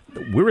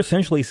 we're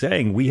essentially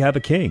saying we have a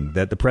king,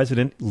 that the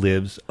president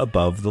lives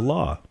above the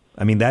law.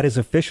 I mean, that is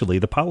officially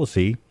the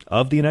policy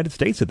of the United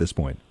States at this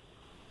point.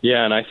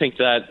 Yeah, and I think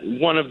that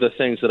one of the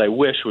things that I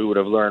wish we would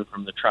have learned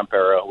from the Trump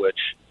era, which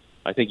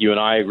I think you and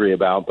I agree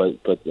about, but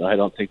I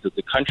don't think that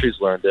the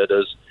country's learned it,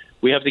 is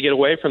we have to get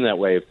away from that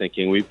way of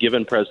thinking. We've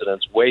given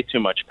presidents way too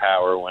much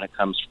power when it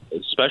comes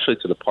especially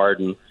to the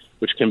pardon,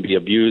 which can be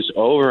abused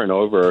over and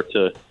over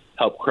to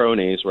help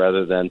cronies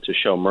rather than to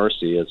show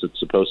mercy as it's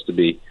supposed to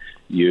be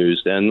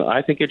used. And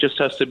I think it just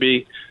has to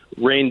be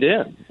reined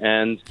in.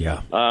 And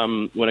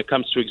when it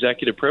comes to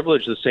executive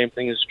privilege, the same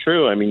thing is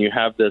true. I mean, you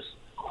have this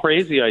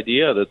crazy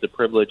idea that the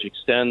privilege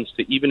extends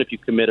to even if you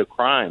commit a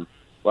crime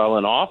while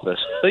in office,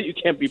 that you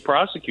can't be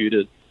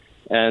prosecuted.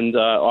 And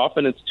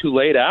often it's too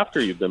late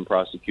after you've been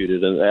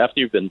prosecuted and after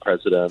you've been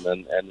president,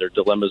 and there are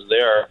dilemmas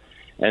there.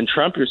 And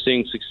Trump, you're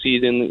seeing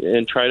succeed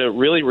in try to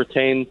really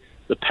retain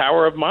the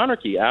power of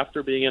monarchy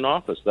after being in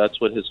office.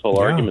 That's what his whole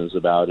argument is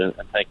about, and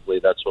thankfully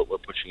that's what we're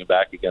pushing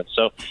back against.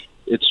 So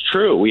it's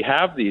true. We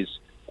have these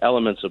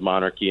elements of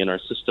monarchy in our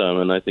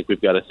system, and I think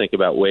we've got to think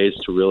about ways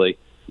to really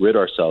rid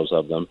ourselves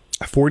of them.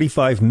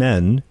 45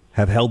 men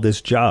have held this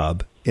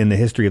job in the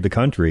history of the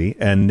country,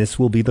 and this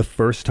will be the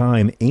first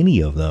time any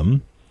of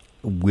them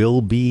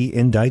will be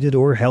indicted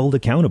or held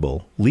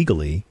accountable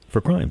legally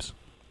for crimes.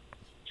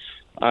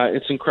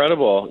 It's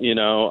incredible.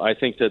 I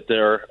think that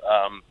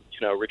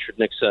Richard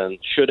Nixon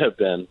should have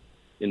been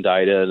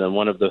indicted, and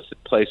one of the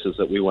places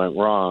that we went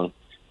wrong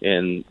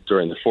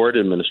during the Ford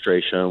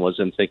administration was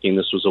in thinking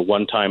this was a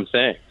one-time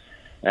thing.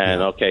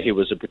 And, he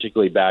was a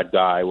particularly bad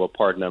guy, we'll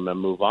pardon him and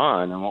move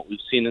on. And what we've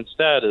seen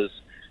instead is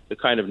the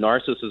kind of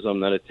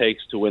narcissism that it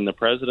takes to win the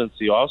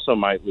presidency also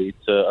might lead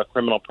to a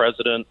criminal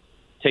president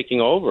taking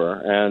over.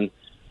 And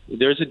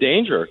there's a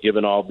danger,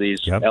 given all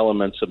these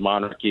elements of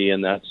monarchy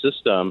in that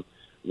system,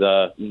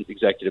 the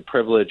executive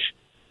privilege,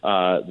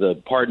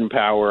 the pardon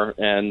power,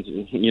 and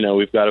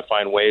we've got to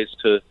find ways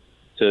to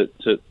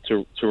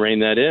rein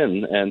that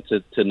in and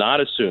to not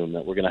assume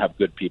that we're going to have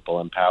good people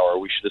in power.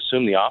 We should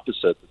assume the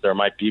opposite, that there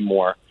might be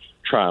more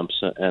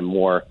Trumps and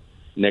more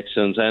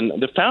Nixons.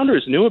 And the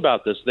founders knew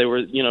about this. They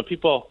were,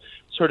 people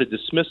sort of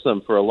dismissed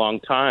them for a long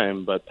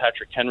time, but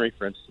Patrick Henry,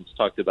 for instance,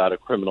 talked about a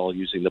criminal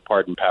using the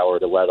pardon power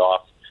to let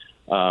off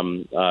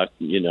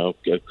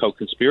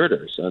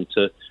co-conspirators and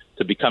to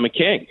become a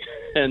king.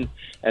 And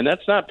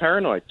that's not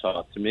paranoid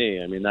talk to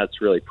me. I mean,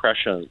 that's really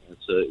prescient.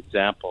 It's an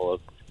example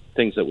of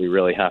things that we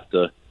really have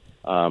to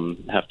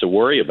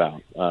worry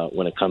about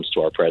when it comes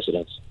to our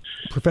presidents.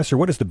 Professor,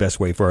 what is the best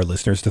way for our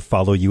listeners to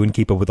follow you and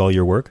keep up with all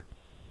your work?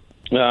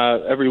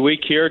 Every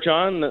week here,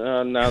 John,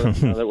 now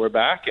that we're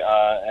back,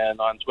 and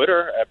on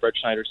Twitter at Brett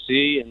Schneider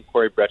C and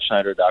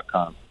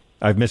CoreyBrettSchneider.com.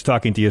 I've missed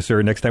talking to you,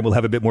 sir. Next time we'll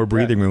have a bit more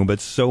breathing room, but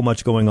so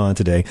much going on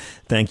today.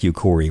 Thank you,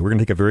 Corey. We're going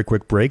to take a very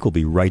quick break. We'll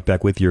be right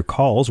back with your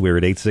calls. We're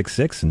at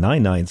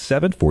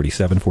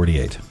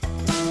 866-997-4748.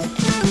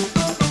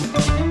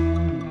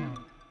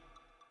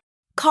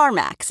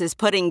 CarMax is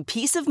putting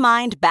peace of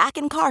mind back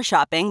in car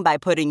shopping by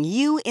putting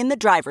you in the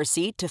driver's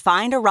seat to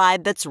find a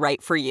ride that's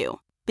right for you.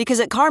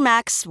 Because at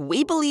CarMax,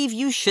 we believe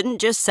you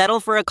shouldn't just settle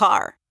for a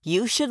car.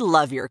 You should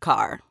love your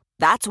car.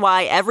 That's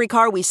why every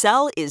car we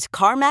sell is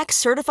CarMax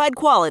certified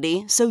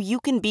quality, so you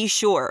can be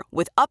sure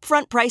with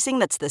upfront pricing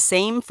that's the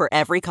same for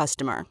every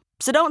customer.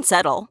 So don't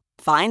settle.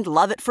 Find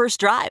love at first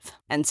drive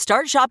and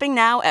start shopping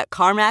now at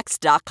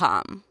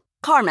CarMax.com.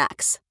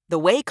 CarMax, the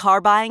way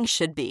car buying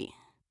should be.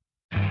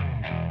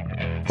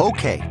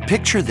 Okay,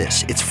 picture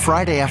this. It's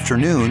Friday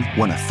afternoon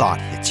when a thought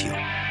hits you.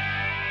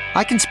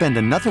 I can spend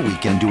another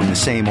weekend doing the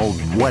same old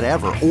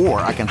whatever,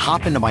 or I can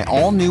hop into my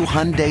all-new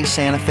Hyundai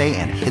Santa Fe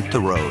and hit the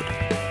road.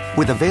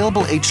 With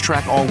available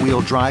H-Track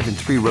all-wheel drive and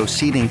 3-row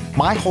seating,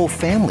 my whole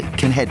family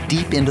can head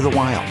deep into the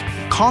wild.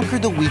 Conquer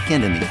the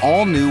weekend in the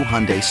all-new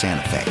Hyundai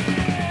Santa Fe.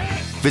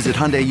 Visit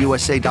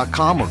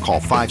HyundaiUSA.com or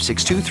call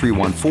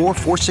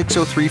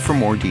 562-314-4603 for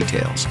more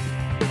details.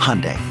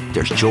 Hyundai,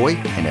 there's joy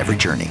in every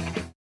journey.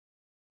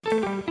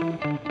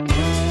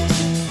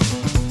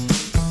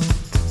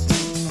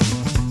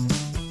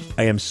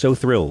 I am so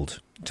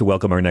thrilled to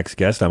welcome our next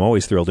guest. I'm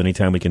always thrilled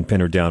anytime we can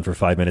pin her down for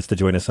 5 minutes to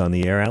join us on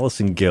the air.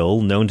 Allison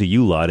Gill, known to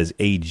you lot as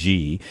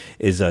AG,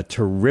 is a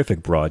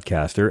terrific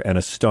broadcaster and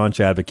a staunch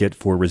advocate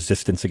for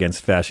resistance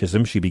against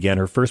fascism. She began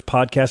her first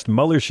podcast,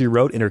 Mueller, She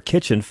Wrote, in her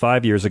kitchen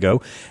 5 years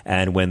ago.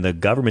 And when the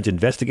government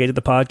investigated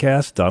the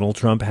podcast, Donald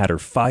Trump had her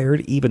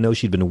fired, even though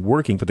she'd been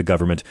working for the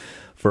government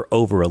for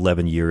over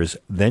 11 years.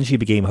 Then she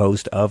became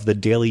host of The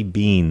Daily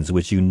Beans,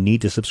 which you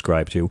need to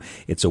subscribe to.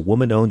 It's a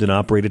woman-owned and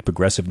operated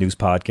progressive news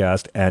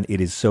podcast, and it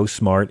is so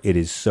smart. It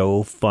is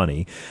so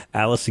funny.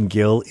 Allison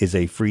Gill is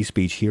a free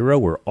speech hero.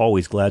 We're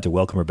always glad to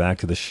welcome her back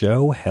to the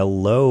show.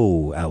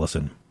 Hello,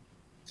 Allison.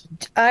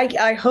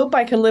 I hope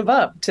I can live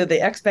up to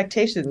the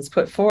expectations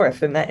put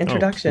forth in that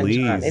introduction, please.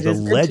 John. It the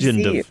is legend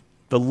good to see you.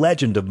 The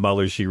legend of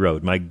Mueller, She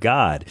Wrote. My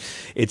God,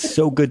 it's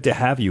so good to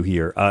have you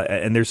here.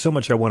 And there's so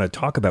much I want to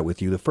talk about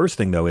with you. The first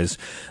thing, though, is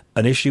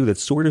an issue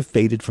that's sort of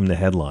faded from the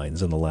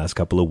headlines in the last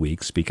couple of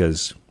weeks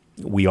because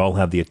we all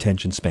have the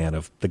attention span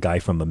of the guy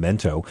from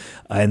Memento,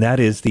 and that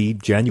is the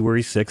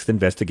January 6th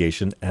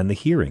investigation and the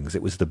hearings.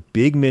 It was the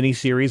big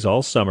miniseries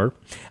all summer.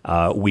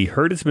 We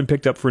heard it's been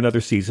picked up for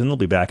another season. It'll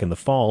be back in the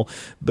fall.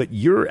 But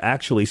you're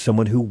actually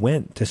someone who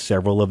went to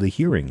several of the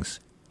hearings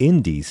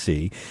in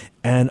D.C.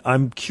 And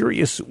I'm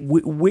curious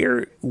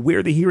where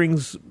the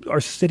hearings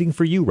are sitting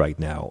for you right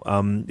now.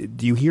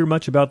 Do you hear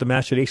much about the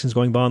machinations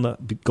going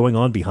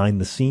on behind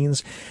the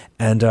scenes?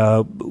 And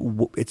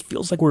it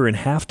feels like we're in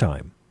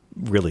halftime,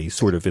 really,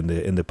 sort of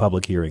in the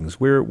public hearings.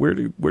 Where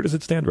does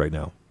it stand right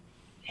now?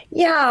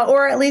 Yeah,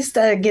 or at least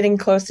getting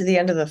close to the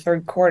end of the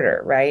third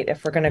quarter, right?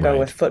 If we're going to go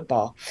with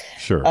football,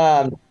 sure,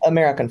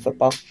 American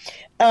football.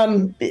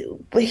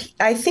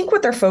 I think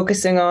what they're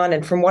focusing on,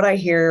 and from what I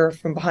hear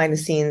from behind the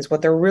scenes,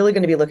 what they're really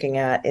going to be looking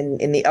at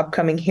in the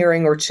upcoming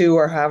hearing or two,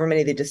 or however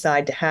many they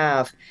decide to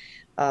have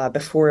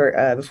before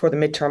the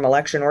midterm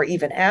election, or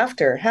even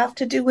after, have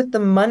to do with the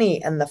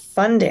money and the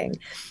funding.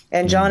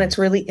 And John, it's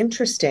really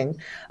interesting.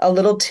 A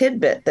little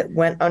tidbit that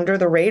went under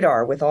the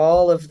radar with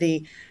all of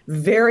the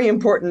very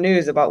important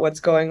news about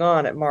what's going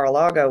on at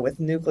Mar-a-Lago with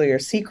nuclear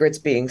secrets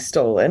being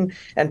stolen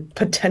and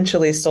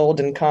potentially sold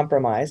and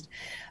compromised,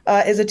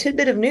 is a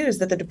tidbit of news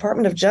that the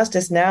Department of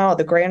Justice now,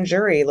 the grand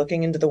jury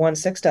looking into the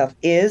 1-6 stuff,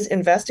 is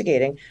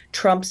investigating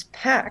Trump's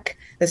PAC,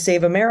 the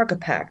Save America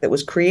PAC that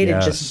was created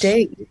just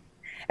days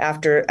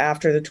after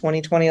the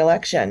 2020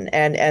 election.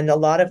 And a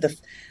lot of the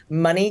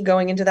money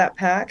going into that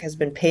PAC has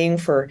been paying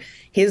for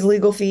his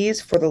legal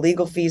fees, for the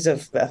legal fees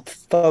of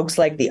folks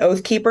like the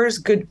Oath Keepers,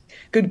 good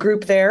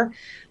group there,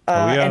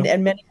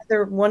 and many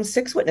other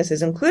 1-6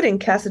 witnesses, including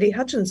Cassidy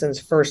Hutchinson's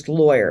first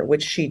lawyer,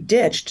 which she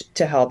ditched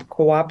to help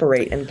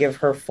cooperate and give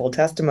her full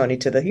testimony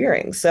to the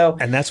hearing.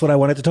 And that's what I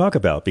wanted to talk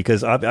about,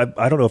 because I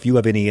don't know if you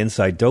have any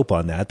inside dope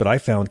on that, but I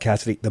found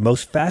the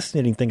most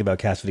fascinating thing about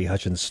Cassidy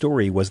Hutchinson's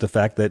story was the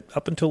fact that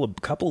up until a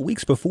couple of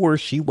weeks before,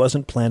 she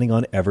wasn't planning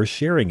on ever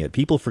sharing it.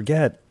 People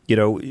forget,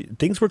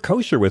 things were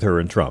kosher with her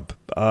and Trump.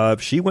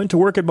 She went to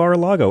work at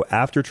Mar-a-Lago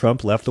after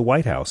Trump left the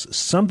White House.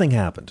 Something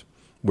happened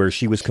where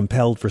she was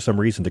compelled for some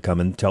reason to come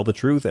and tell the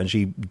truth, and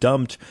she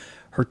dumped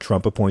her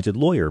Trump-appointed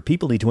lawyer.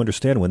 People need to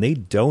understand when they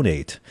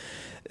donate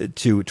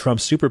to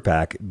Trump's super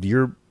PAC,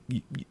 you're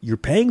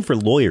paying for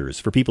lawyers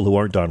for people who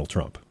aren't Donald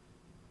Trump.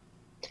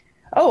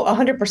 Oh,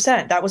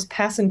 100%. That was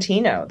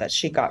Passantino that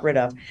she got rid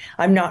of.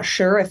 I'm not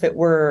sure if it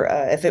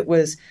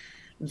was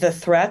the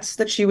threats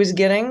that she was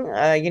getting,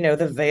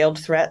 the veiled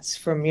threats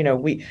from,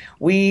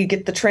 we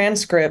get the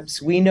transcripts,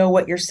 we know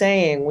what you're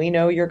saying, we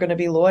know you're going to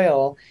be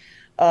loyal.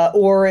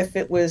 Or if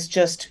it was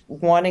just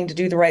wanting to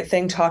do the right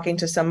thing, talking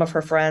to some of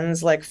her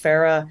friends like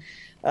Farrah,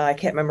 I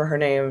can't remember her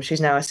name,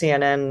 she's now a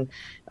CNN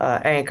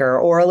anchor,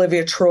 or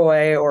Olivia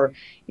Troy, or,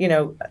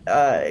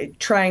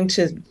 trying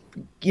to,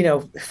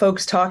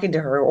 folks talking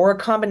to her, or a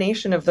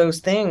combination of those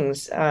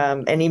things.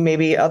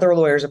 Maybe other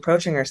lawyers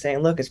approaching her saying,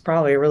 look, it's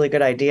probably a really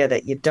good idea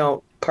that you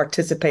don't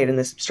participate in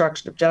this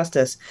obstruction of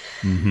justice.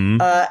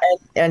 Mm-hmm.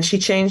 And she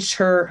changed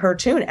her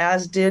tune,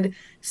 as did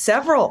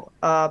several,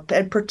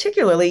 and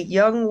particularly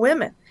young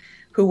women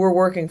who were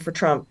working for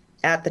Trump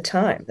at the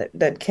time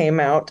that came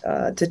out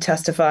to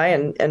testify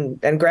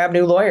and grab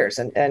new lawyers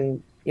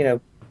and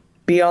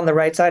be on the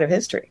right side of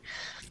history.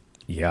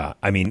 Yeah,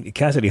 I mean,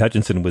 Cassidy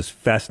Hutchinson was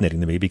fascinating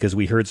to me because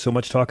we heard so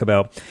much talk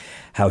about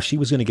how she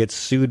was going to get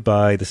sued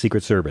by the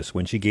Secret Service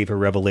when she gave her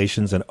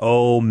revelations. And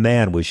oh,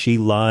 man, was she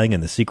lying?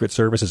 And the Secret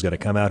Service is going to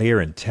come out here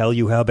and tell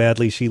you how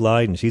badly she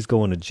lied. And she's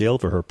going to jail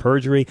for her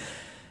perjury.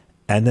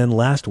 And then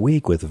last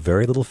week, with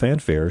very little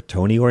fanfare,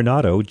 Tony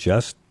Ornato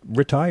just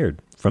retired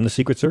from the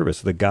Secret Service.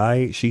 The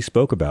guy she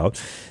spoke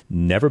about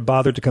never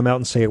bothered to come out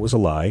and say it was a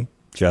lie,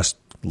 just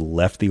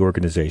left the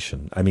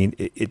organization. I mean,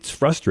 it's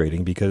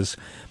frustrating because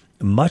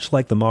much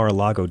like the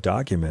Mar-a-Lago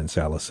documents,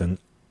 Allison,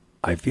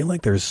 I feel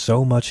like there's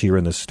so much here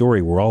in the story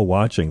we're all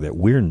watching that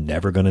we're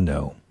never going to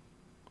know.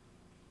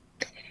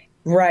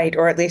 Right,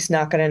 or at least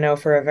not going to know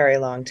for a very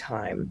long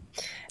time.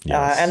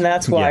 Yes. And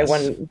that's why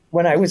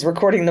when I was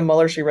recording the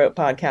Mueller, She Wrote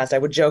podcast, I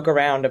would joke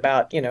around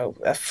about,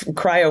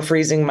 cryo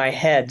freezing my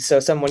head so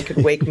someone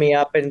could wake me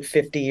up in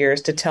 50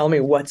 years to tell me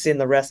what's in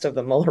the rest of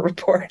the Mueller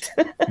report.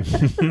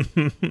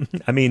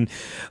 I mean,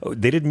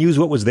 they didn't use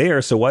what was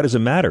there, so why does it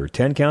matter?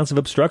 10 counts of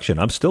obstruction.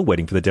 I'm still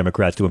waiting for the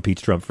Democrats to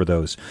impeach Trump for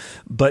those.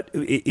 But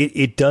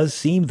it does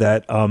seem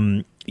that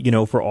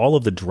for all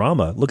of the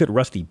drama, look at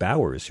Rusty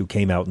Bowers, who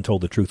came out and told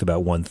the truth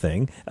about one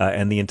thing,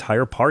 and the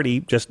entire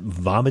party just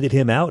vomited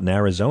him out in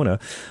Arizona.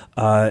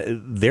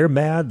 They're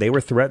mad. They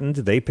were threatened.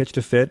 They pitched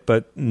a fit,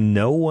 but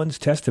no one's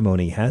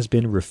testimony has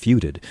been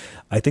refuted.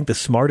 I think the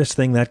smartest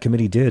thing that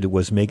committee did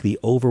was make the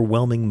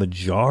overwhelming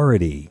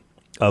majority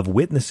of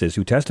witnesses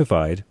who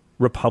testified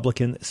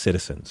Republican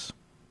citizens.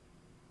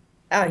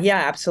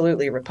 Yeah,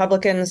 absolutely.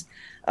 Republicans,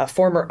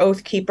 former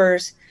Oath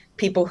Keepers,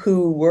 people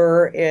who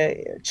were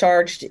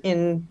charged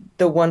in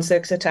the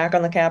 1-6 attack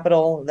on the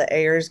Capitol, the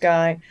Ayers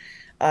guy.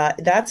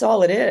 That's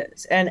all it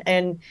is.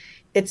 And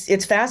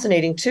it's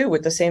fascinating, too,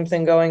 with the same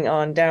thing going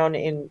on down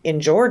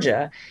in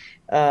Georgia,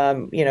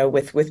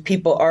 with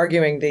people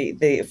arguing,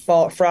 the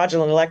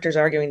fraudulent electors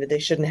arguing that they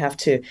shouldn't have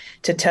to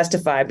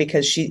testify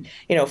because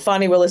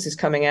Fani Willis is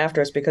coming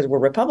after us because we're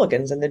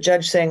Republicans. And the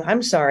judge saying,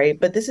 I'm sorry,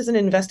 but this is an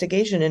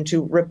investigation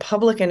into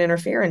Republican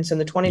interference in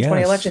the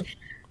 2020 election.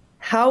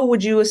 How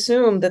would you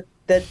assume that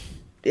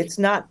it's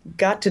not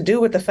got to do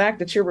with the fact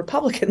that you're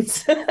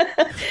Republicans.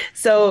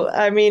 So,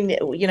 I mean,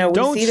 we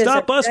don't see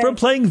stop us from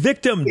playing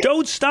victim.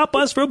 Don't stop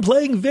us from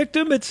playing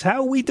victim. It's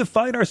how we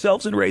define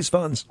ourselves and raise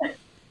funds.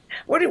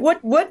 What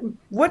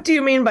do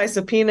you mean by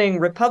subpoenaing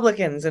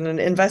Republicans in an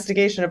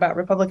investigation about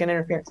Republican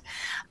interference?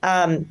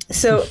 And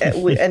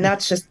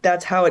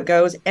that's how it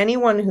goes.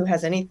 Anyone who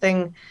has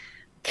anything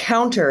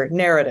counter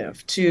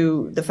narrative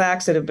to the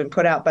facts that have been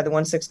put out by the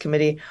 1-6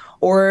 committee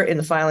or in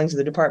the filings of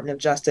the Department of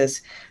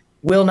Justice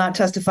will not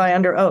testify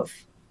under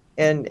oath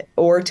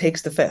or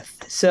takes the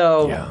fifth.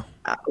 So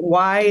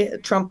why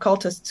Trump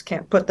cultists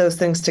can't put those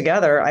things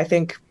together, I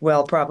think,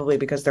 probably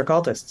because they're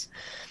cultists.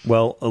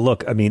 Well,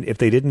 look, I mean, if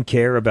they didn't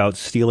care about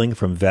stealing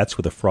from vets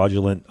with a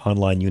fraudulent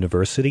online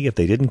university, if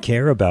they didn't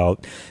care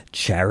about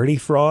charity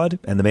fraud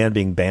and the man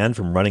being banned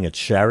from running a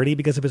charity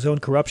because of his own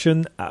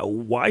corruption,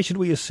 why should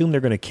we assume they're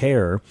going to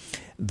care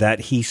that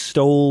he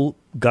stole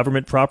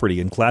government property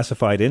and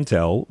classified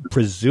intel,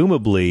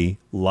 presumably,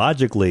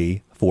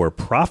 logically, for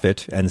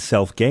profit and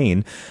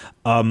self-gain?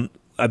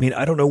 I mean,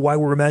 I don't know why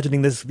we're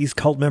imagining these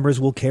cult members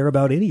will care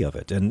about any of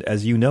it. And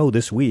as you know,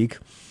 this week,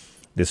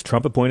 this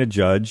Trump-appointed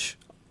judge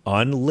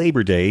on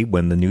Labor Day,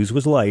 when the news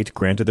was light,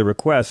 granted the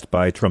request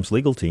by Trump's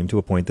legal team to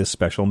appoint this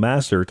special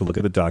master to look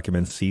at the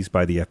documents seized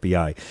by the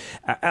FBI.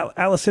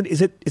 Allison,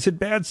 is it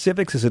bad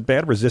civics? Is it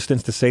bad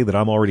resistance to say that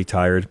I'm already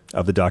tired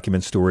of the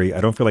document story?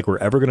 I don't feel like we're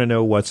ever going to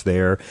know what's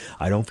there.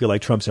 I don't feel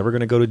like Trump's ever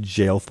going to go to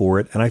jail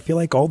for it. And I feel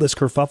like all this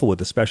kerfuffle with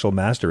the special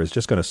master is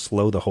just going to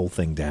slow the whole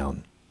thing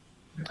down.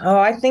 Oh,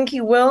 I think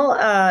he will.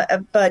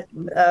 But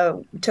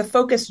to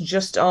focus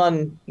just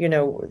on,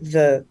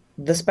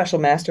 the special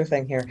master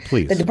thing here.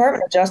 Please. The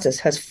Department of Justice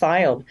has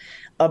filed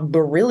a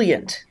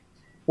brilliant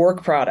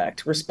work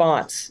product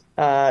response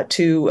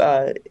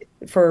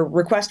for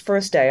request for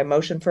a stay, a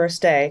motion for a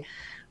stay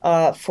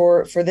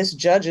for this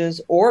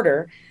judge's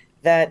order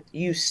that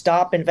you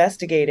stop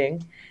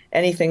investigating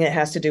anything that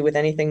has to do with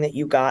anything that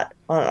you got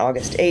on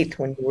August 8th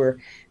when you were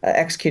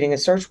executing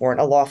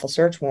a lawful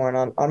search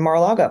warrant on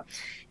Mar-a-Lago.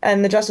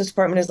 And the Justice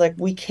Department is like,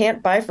 we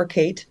can't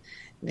bifurcate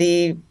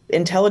the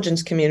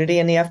intelligence community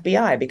and the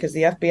FBI because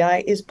the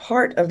FBI is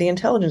part of the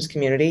intelligence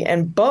community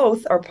and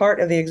both are part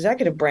of the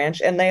executive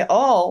branch and they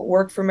all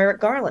work for Merrick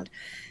Garland.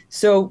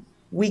 So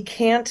we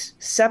can't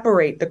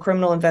separate the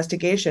criminal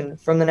investigation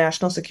from the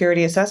national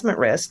security assessment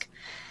risk,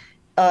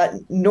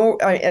 nor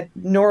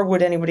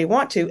would anybody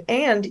want to.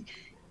 And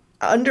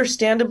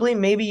understandably,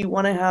 maybe you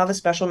want to have a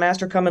special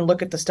master come and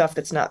look at the stuff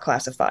that's not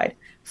classified.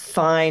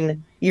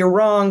 Fine, you're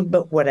wrong,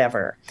 but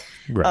whatever.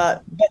 Right.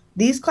 But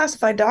these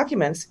classified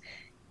documents,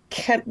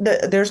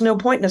 there's no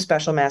point in a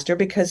special master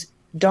because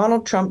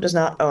Donald Trump does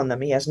not own them.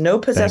 He has no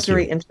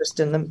possessory interest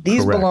in them.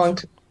 These belong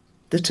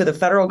to the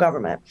federal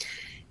government.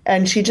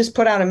 And she just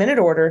put out a minute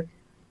order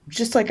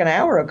just like an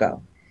hour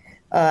ago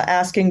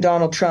asking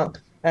Donald Trump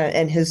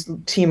and his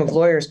team of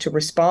lawyers to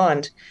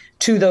respond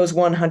to those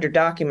 100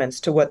 documents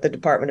to what the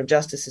Department of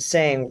Justice is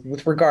saying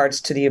with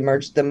regards to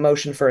the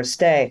motion for a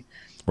stay.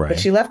 Right. But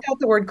she left out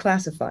the word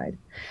classified.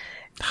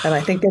 And I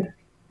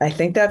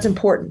think that's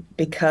important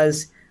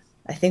because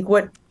I think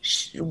what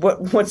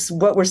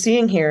we're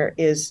seeing here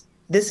is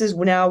this is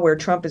now where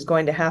Trump is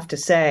going to have to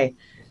say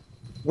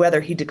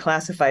whether he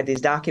declassified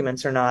these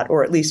documents or not,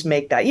 or at least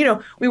make that.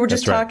 We were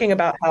just talking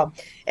about how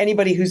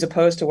anybody who's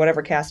opposed to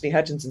whatever Cassidy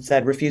Hutchinson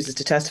said refuses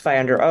to testify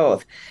under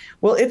oath.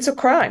 Well, it's a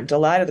crime to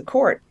lie to the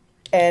court.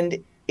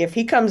 And if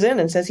he comes in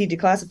and says he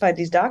declassified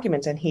these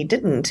documents and he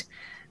didn't,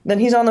 then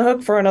he's on the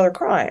hook for another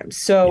crime.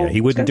 So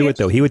he wouldn't do it,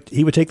 though. He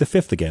would take the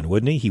fifth again,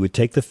 wouldn't he? He would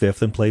take the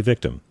fifth and play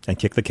victim and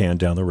kick the can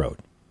down the road.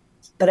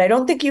 But I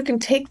don't think you can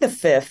take the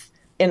fifth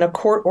in a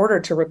court order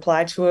to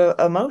reply to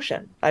a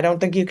motion. I don't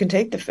think you can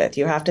take the fifth.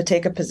 You have to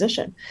take a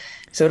position.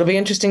 So it'll be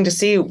interesting to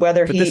see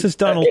whether But this is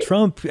Donald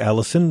Trump,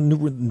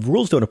 Allison.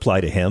 Rules don't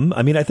apply to him.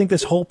 I mean, I think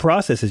this whole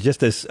process is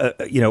just this,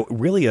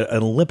 really an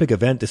Olympic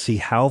event to see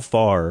how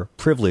far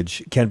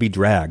privilege can be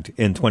dragged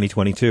in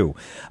 2022.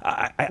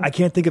 I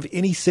can't think of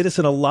any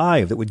citizen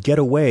alive that would get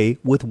away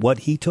with what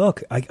he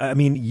took. I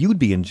mean, you'd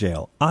be in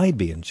jail. I'd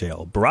be in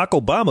jail. Barack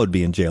Obama would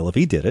be in jail if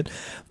he did it.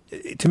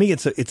 To me,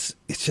 it's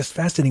just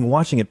fascinating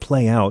watching it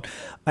play out.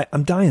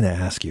 I'm dying to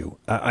ask you.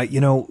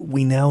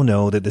 We now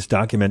know that this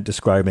document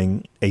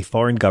describing a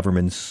foreign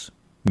government's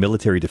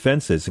military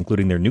defenses,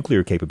 including their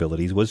nuclear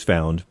capabilities, was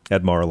found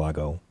at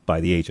Mar-a-Lago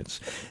by the agents.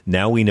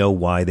 Now we know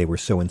why they were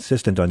so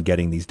insistent on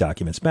getting these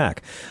documents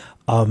back.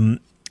 Do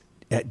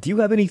you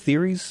have any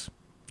theories?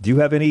 Do you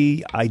have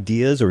any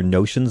ideas or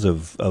notions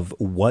of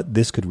what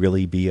this could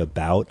really be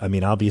about? I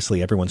mean,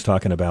 obviously, everyone's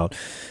talking about.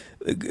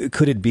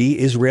 Could it be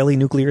Israeli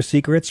nuclear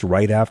secrets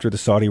right after the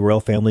Saudi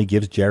royal family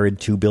gives Jared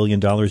 $2 billion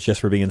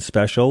just for being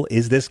special?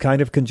 Is this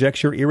kind of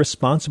conjecture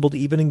irresponsible to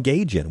even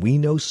engage in? We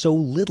know so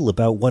little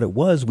about what it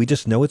was. We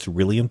just know it's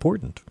really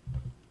important.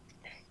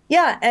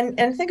 Yeah,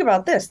 and think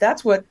about this.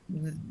 That's what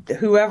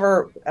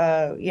whoever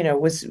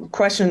was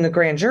questioning the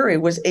grand jury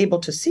was able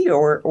to see,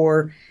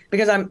 or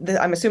because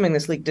I'm assuming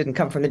this leak didn't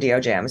come from the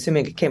DOJ. I'm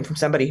assuming it came from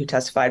somebody who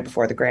testified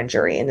before the grand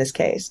jury in this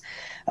case,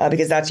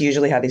 because that's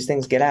usually how these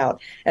things get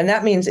out. And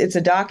that means it's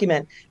a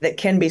document that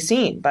can be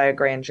seen by a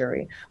grand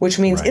jury, which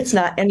means it's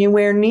not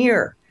anywhere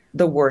near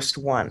the worst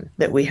one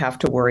that we have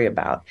to worry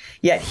about.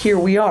 Yet here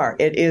we are.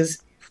 It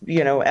is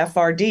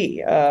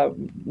FRD,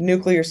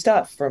 nuclear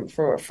stuff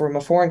from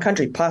a foreign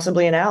country,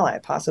 possibly an ally,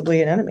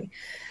 possibly an enemy.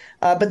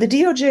 But the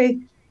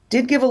DOJ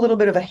did give a little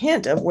bit of a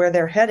hint of where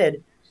they're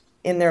headed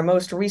in their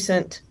most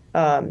recent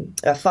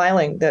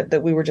filing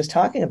that we were just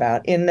talking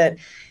about, in that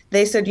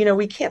they said,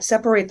 we can't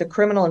separate the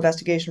criminal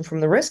investigation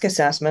from the risk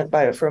assessment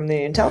from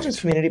the intelligence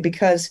community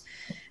because,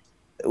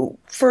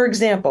 for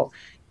example,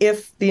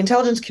 if the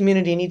intelligence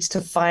community needs to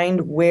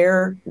find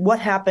what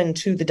happened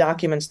to the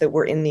documents that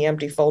were in the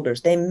empty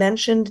folders, they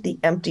mentioned the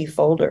empty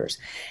folders,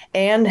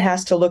 and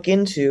has to look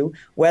into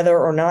whether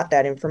or not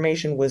that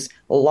information was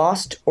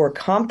lost or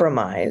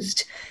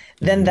compromised,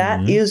 then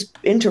that is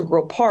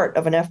integral part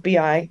of an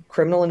FBI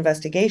criminal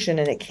investigation,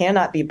 and it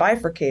cannot be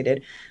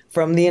bifurcated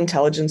from the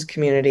intelligence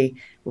community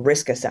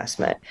risk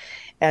assessment.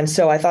 And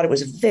so I thought it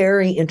was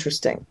very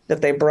interesting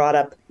that they brought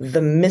up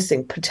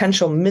the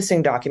potential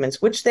missing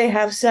documents, which they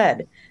have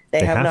said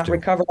they have not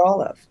recovered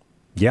all of.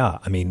 Yeah,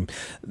 I mean,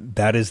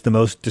 that is the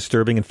most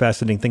disturbing and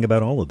fascinating thing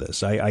about all of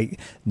this.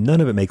 None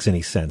of it makes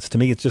any sense. To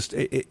me, it's just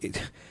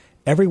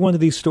every one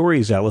of these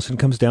stories, Allison,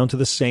 comes down to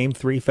the same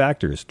three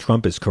factors.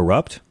 Trump is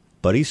corrupt,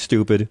 but he's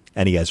stupid,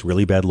 and he has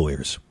really bad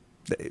lawyers.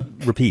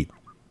 Repeat.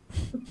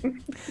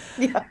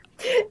 Yeah,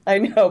 I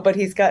know, but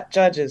he's got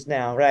judges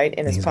now, right,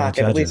 in his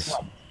pocket, at least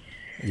one.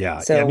 Yeah.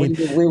 So I mean,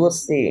 we will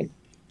see.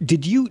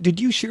 Did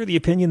you share the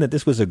opinion that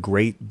this was a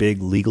great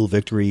big legal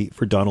victory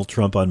for Donald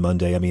Trump on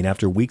Monday? I mean,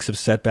 after weeks of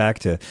setback,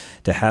 to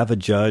have a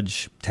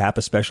judge tap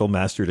a special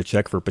master to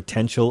check for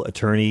potential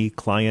attorney,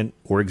 client,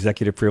 or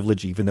executive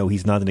privilege, even though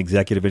he's not an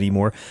executive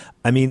anymore.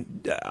 I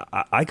mean,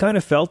 I kind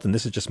of felt, and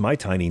this is just my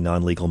tiny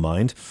non-legal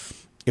mind,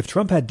 if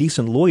Trump had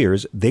decent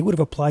lawyers, they would have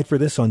applied for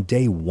this on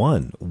day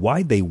one.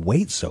 Why'd they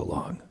wait so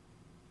long?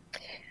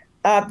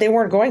 They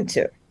weren't going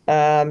to.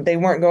 They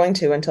weren't going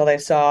to until they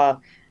saw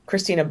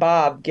Christina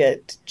Bobb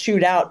get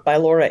chewed out by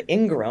Laura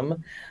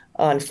Ingraham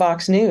on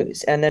Fox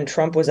News. And then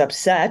Trump was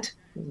upset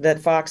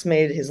that Fox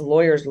made his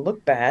lawyers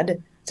look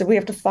bad. So we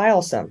have to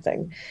file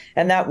something.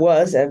 And that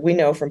was, as we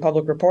know from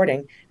public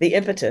reporting, the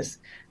impetus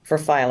for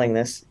filing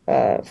this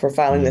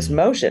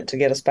motion to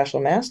get a special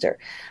master.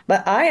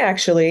 But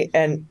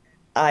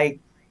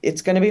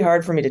it's going to be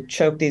hard for me to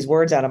choke these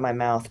words out of my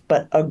mouth,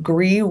 but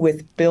agree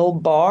with Bill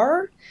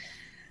Barr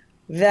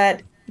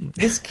that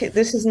this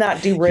is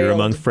not derailed. You're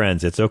among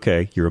friends. It's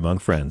okay. You're among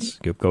friends.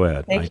 Go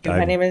ahead. Thank you.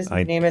 My name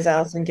is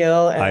Allison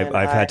Gill. And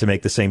I've had to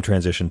make the same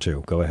transition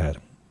too. Go ahead.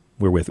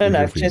 We're with you.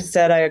 I've just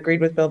said I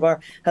agreed with Bill Barr.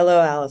 Hello,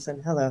 Allison.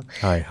 Hello.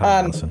 Hi,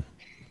 Allison.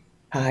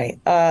 Hi.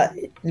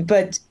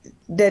 But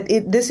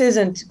this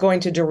isn't going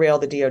to derail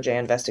the DOJ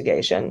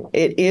investigation.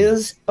 It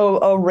is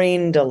a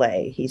rain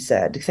delay, he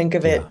said. Think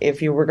of it,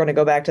 if you were going to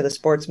go back to the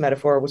sports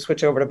metaphor, we'll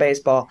switch over to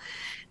baseball.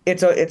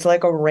 It's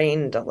like a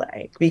rain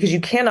delay, because you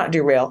cannot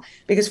derail.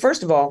 Because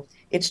first of all,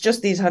 it's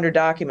just these 100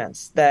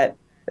 documents that,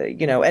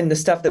 and the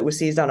stuff that was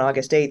seized on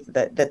August 8th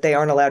that they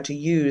aren't allowed to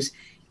use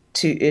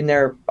in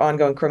their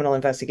ongoing criminal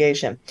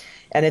investigation.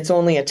 And it's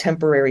only a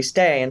temporary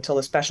stay until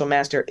the special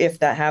master, if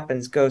that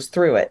happens, goes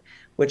through it,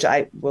 which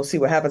we'll see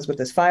what happens with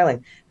this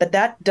filing. But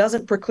that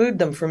doesn't preclude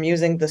them from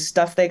using the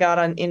stuff they got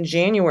in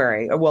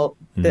January. Well,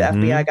 the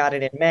FBI got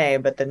it in May,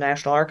 but the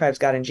National Archives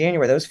got in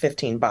January, those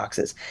 15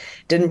 boxes.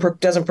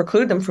 Doesn't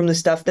preclude them from the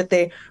stuff that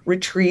they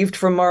retrieved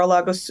from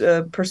Mar-a-Lago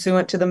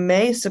pursuant to the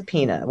May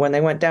subpoena when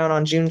they went down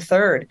on June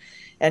 3rd.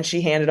 And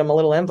she handed him a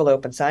little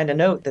envelope and signed a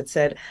note that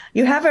said,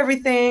 "You have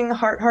everything,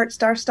 heart, heart,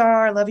 star,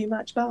 star, I love you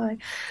much, bye."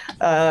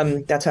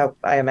 That's how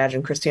I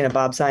imagine Christina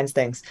Bobb signs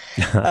things.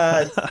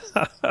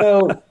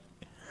 So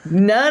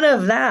none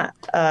of that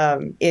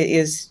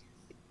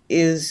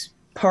is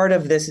part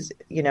of this,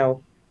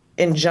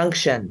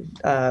 injunction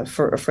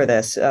for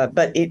this.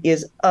 But it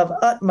is of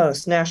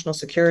utmost national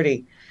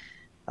security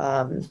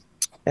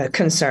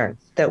concern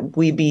that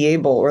we be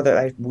able, or that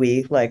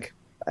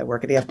I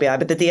work at the FBI,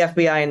 but that the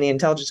FBI and the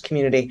intelligence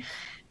community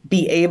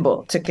be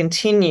able to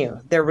continue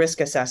their risk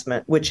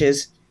assessment, which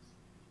it's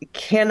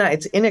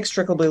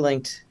inextricably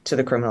linked to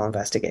the criminal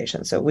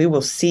investigation. So we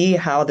will see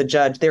how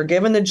they're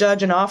giving the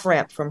judge an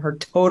off-ramp from her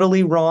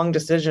totally wrong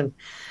decision.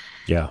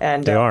 Yeah,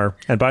 and they are.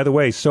 And by the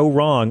way, so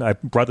wrong, I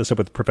brought this up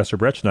with Professor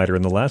Brett Schneider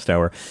in the last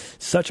hour,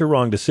 such a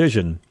wrong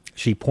decision,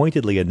 she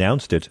pointedly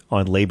announced it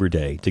on Labor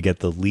Day to get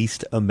the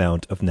least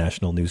amount of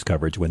national news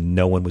coverage when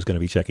no one was going to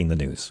be checking the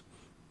news.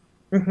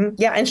 Mm-hmm.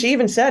 Yeah, and she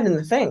even said in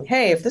the thing,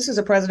 hey, if this is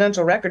a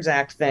Presidential Records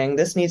Act thing,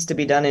 this needs to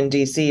be done in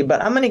D.C.,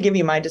 but I'm going to give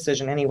you my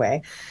decision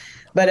anyway.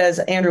 But as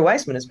Andrew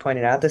Weissman has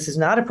pointed out, this is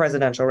not a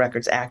Presidential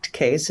Records Act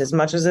case as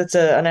much as it's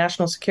a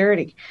national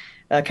security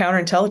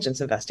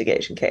counterintelligence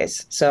investigation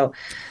case. So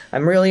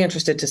I'm really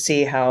interested to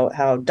see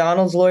how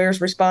Donald's lawyers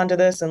respond to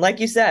this. And like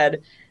you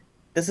said,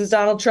 this is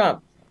Donald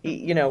Trump.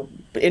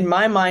 In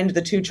my mind,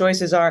 the two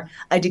choices are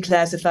I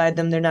declassified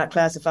them, they're not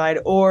classified,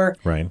 or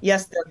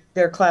yes,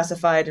 they're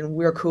classified and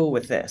we're cool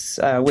with this,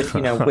 with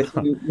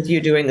you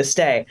doing the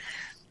stay.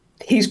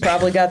 He's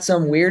probably got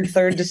some weird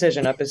third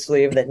decision up his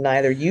sleeve that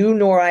neither you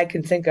nor I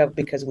can think of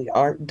because we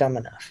aren't dumb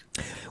enough.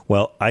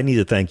 Well, I need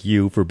to thank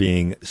you for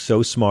being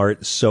so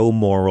smart, so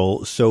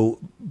moral, so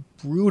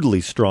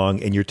brutally strong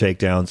in your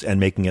takedowns and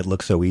making it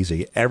look so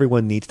easy.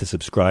 Everyone needs to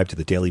subscribe to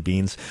the Daily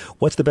Beans.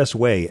 What's the best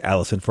way,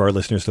 Allison, for our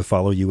listeners to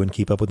follow you and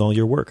keep up with all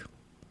your work?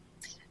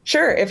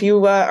 Sure. If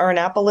you are an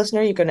Apple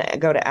listener, you can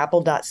go to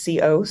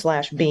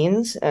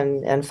apple.co/beans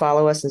and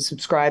follow us and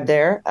subscribe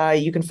there.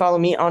 You can follow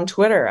me on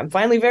Twitter. I'm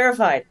finally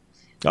verified.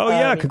 Oh,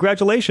 yeah.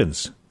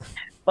 Congratulations.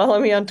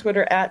 Follow me on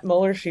Twitter at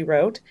Mueller, she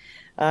wrote.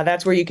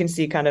 That's where you can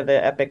see kind of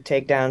the epic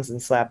takedowns and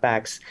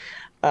slapbacks.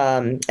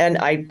 And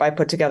I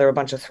put together a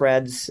bunch of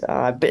threads.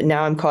 But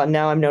now I'm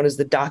known as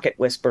the docket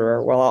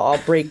whisperer. Well, I'll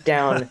break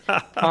down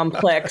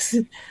complex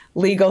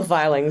legal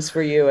filings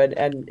for you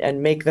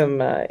and make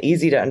them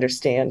easy to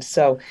understand.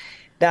 So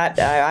that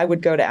I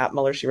would go to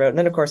Mueller, she wrote, and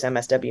then of course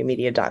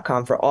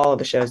mswmedia.com for all of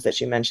the shows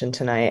that you mentioned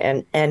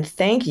tonight. And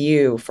thank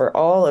you for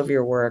all of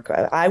your work.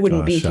 I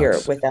wouldn't be here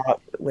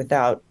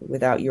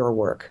without your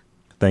work.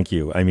 Thank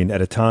you. I mean,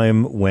 at a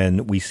time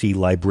when we see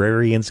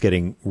librarians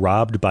getting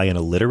robbed by an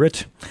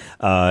illiterate,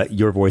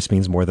 your voice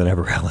means more than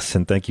ever,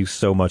 Allison. Thank you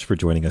so much for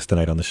joining us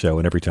tonight on the show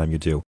and every time you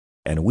do.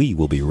 And we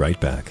will be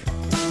right back.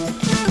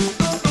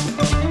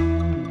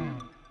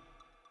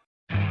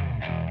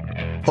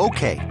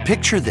 Okay,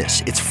 picture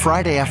this. It's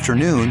Friday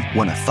afternoon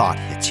when a thought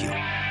hits you.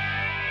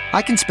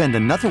 I can spend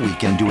another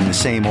weekend doing the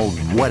same old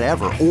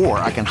whatever, or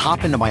I can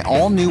hop into my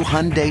all-new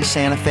Hyundai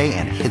Santa Fe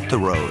and hit the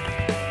road.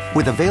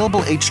 With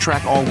available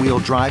H-Track all-wheel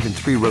drive and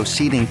 3-row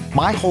seating,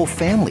 my whole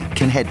family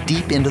can head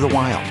deep into the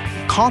wild.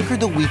 Conquer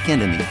the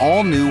weekend in the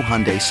all-new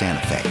Hyundai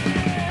Santa Fe.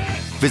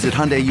 Visit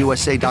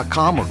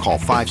HyundaiUSA.com or call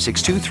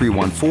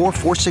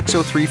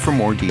 562-314-4603 for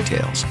more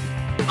details.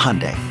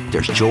 Hyundai,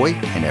 there's joy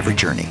in every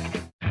journey.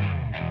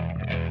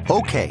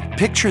 Okay,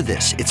 picture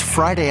this. It's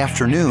Friday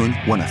afternoon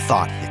when a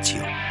thought hits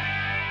you.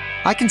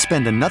 I can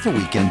spend another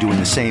weekend doing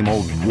the same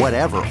old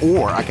whatever,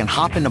 or I can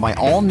hop into my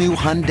all-new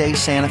Hyundai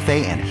Santa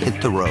Fe and hit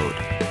the road.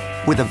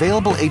 With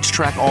available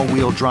H-Track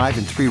all-wheel drive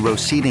and 3-row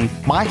seating,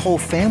 my whole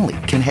family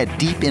can head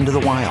deep into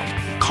the wild.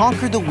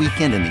 Conquer the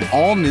weekend in the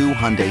all-new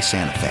Hyundai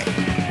Santa Fe.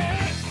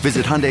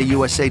 Visit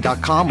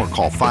HyundaiUSA.com or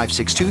call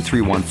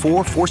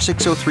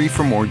 562-314-4603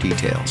 for more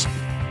details.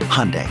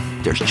 Hyundai,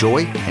 there's joy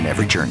in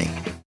every journey.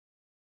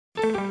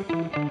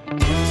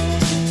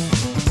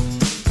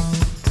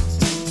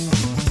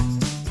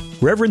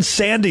 Reverend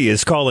Sandy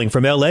is calling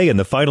from L.A. in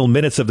the final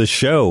minutes of the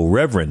show.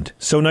 Reverend,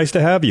 so nice to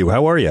have you.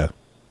 How are you?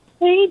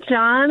 Hey,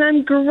 John.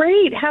 I'm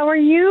great. How are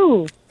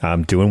you?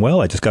 I'm doing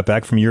well. I just got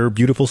back from your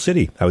beautiful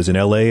city. I was in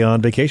L.A.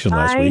 on vacation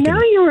last week. I know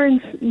you were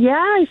in. Yeah,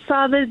 I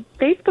saw the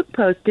Facebook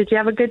post. Did you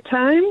have a good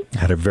time?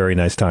 Had a very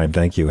nice time.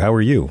 Thank you. How are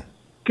you?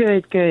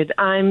 Good, good.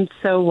 I'm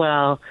so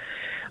well.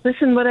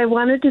 Listen, what I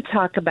wanted to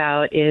talk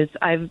about is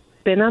I've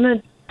been on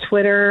a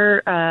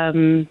Twitter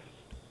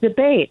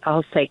debate,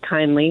 I'll say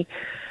kindly,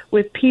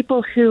 with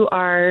people who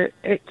are,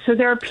 so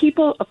there are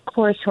people, of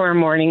course, who are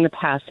mourning the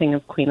passing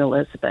of Queen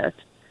Elizabeth.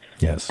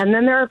 Yes. And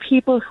then there are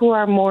people who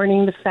are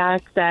mourning the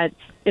fact that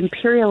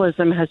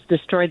imperialism has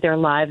destroyed their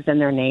lives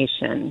and their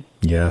nation.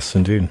 Yes,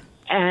 indeed.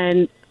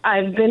 And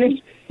I've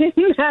been in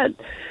that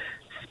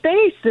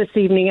space this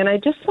evening, and I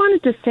just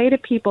wanted to say to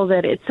people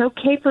that it's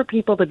okay for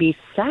people to be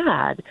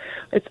sad.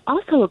 It's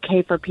also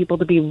okay for people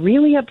to be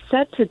really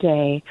upset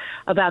today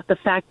about the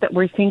fact that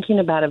we're thinking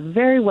about a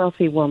very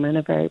wealthy woman,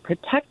 a very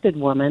protected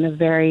woman, a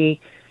very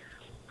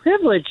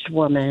privileged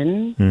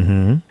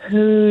woman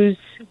whose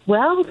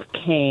wealth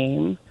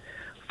came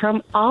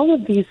from all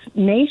of these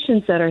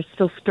nations that are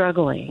still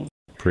struggling.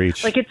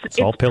 Preach. Like it's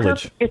all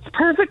pillage. It's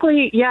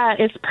perfectly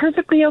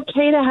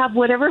okay to have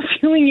whatever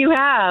feeling you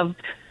have.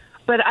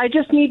 But I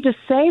just need to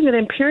say that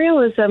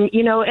imperialism,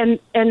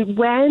 and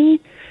when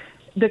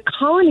the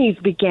colonies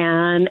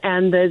began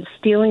and the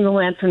stealing the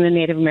land from the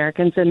Native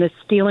Americans and the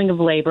stealing of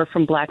labor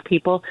from black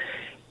people,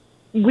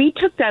 we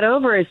took that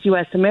over as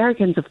U.S.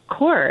 Americans, of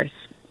course,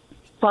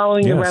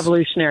 following the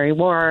Revolutionary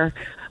War.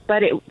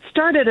 But it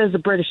started as a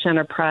British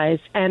enterprise,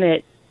 and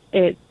it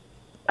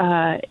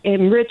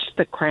enriched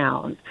the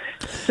crown.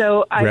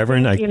 So,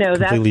 Reverend, I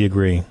completely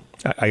agree.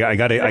 I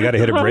got to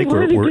hit a break.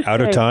 We're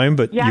out of time,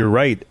 but you're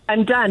right.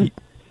 I'm done.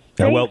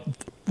 Well,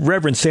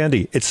 Reverend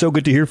Sandy, it's so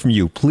good to hear from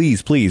you.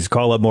 Please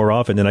call up more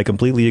often. And I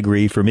completely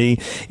agree. For me,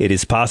 it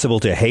is possible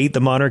to hate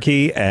the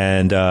monarchy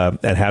and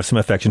have some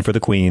affection for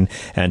the Queen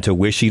and to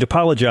wish she'd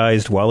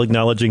apologized while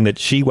acknowledging that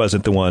she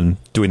wasn't the one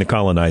doing the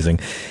colonizing.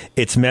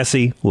 It's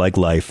messy like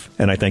life.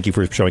 And I thank you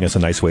for showing us a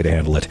nice way to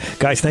handle it.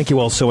 Guys, thank you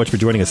all so much for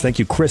joining us. Thank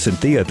you, Chris and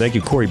Thea. Thank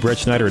you, Corey, Brett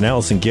Schneider, and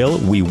Allison Gill.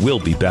 We will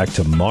be back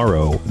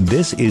tomorrow.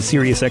 This is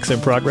Sirius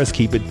XM Progress.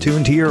 Keep it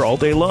tuned here all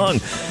day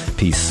long.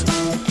 Peace.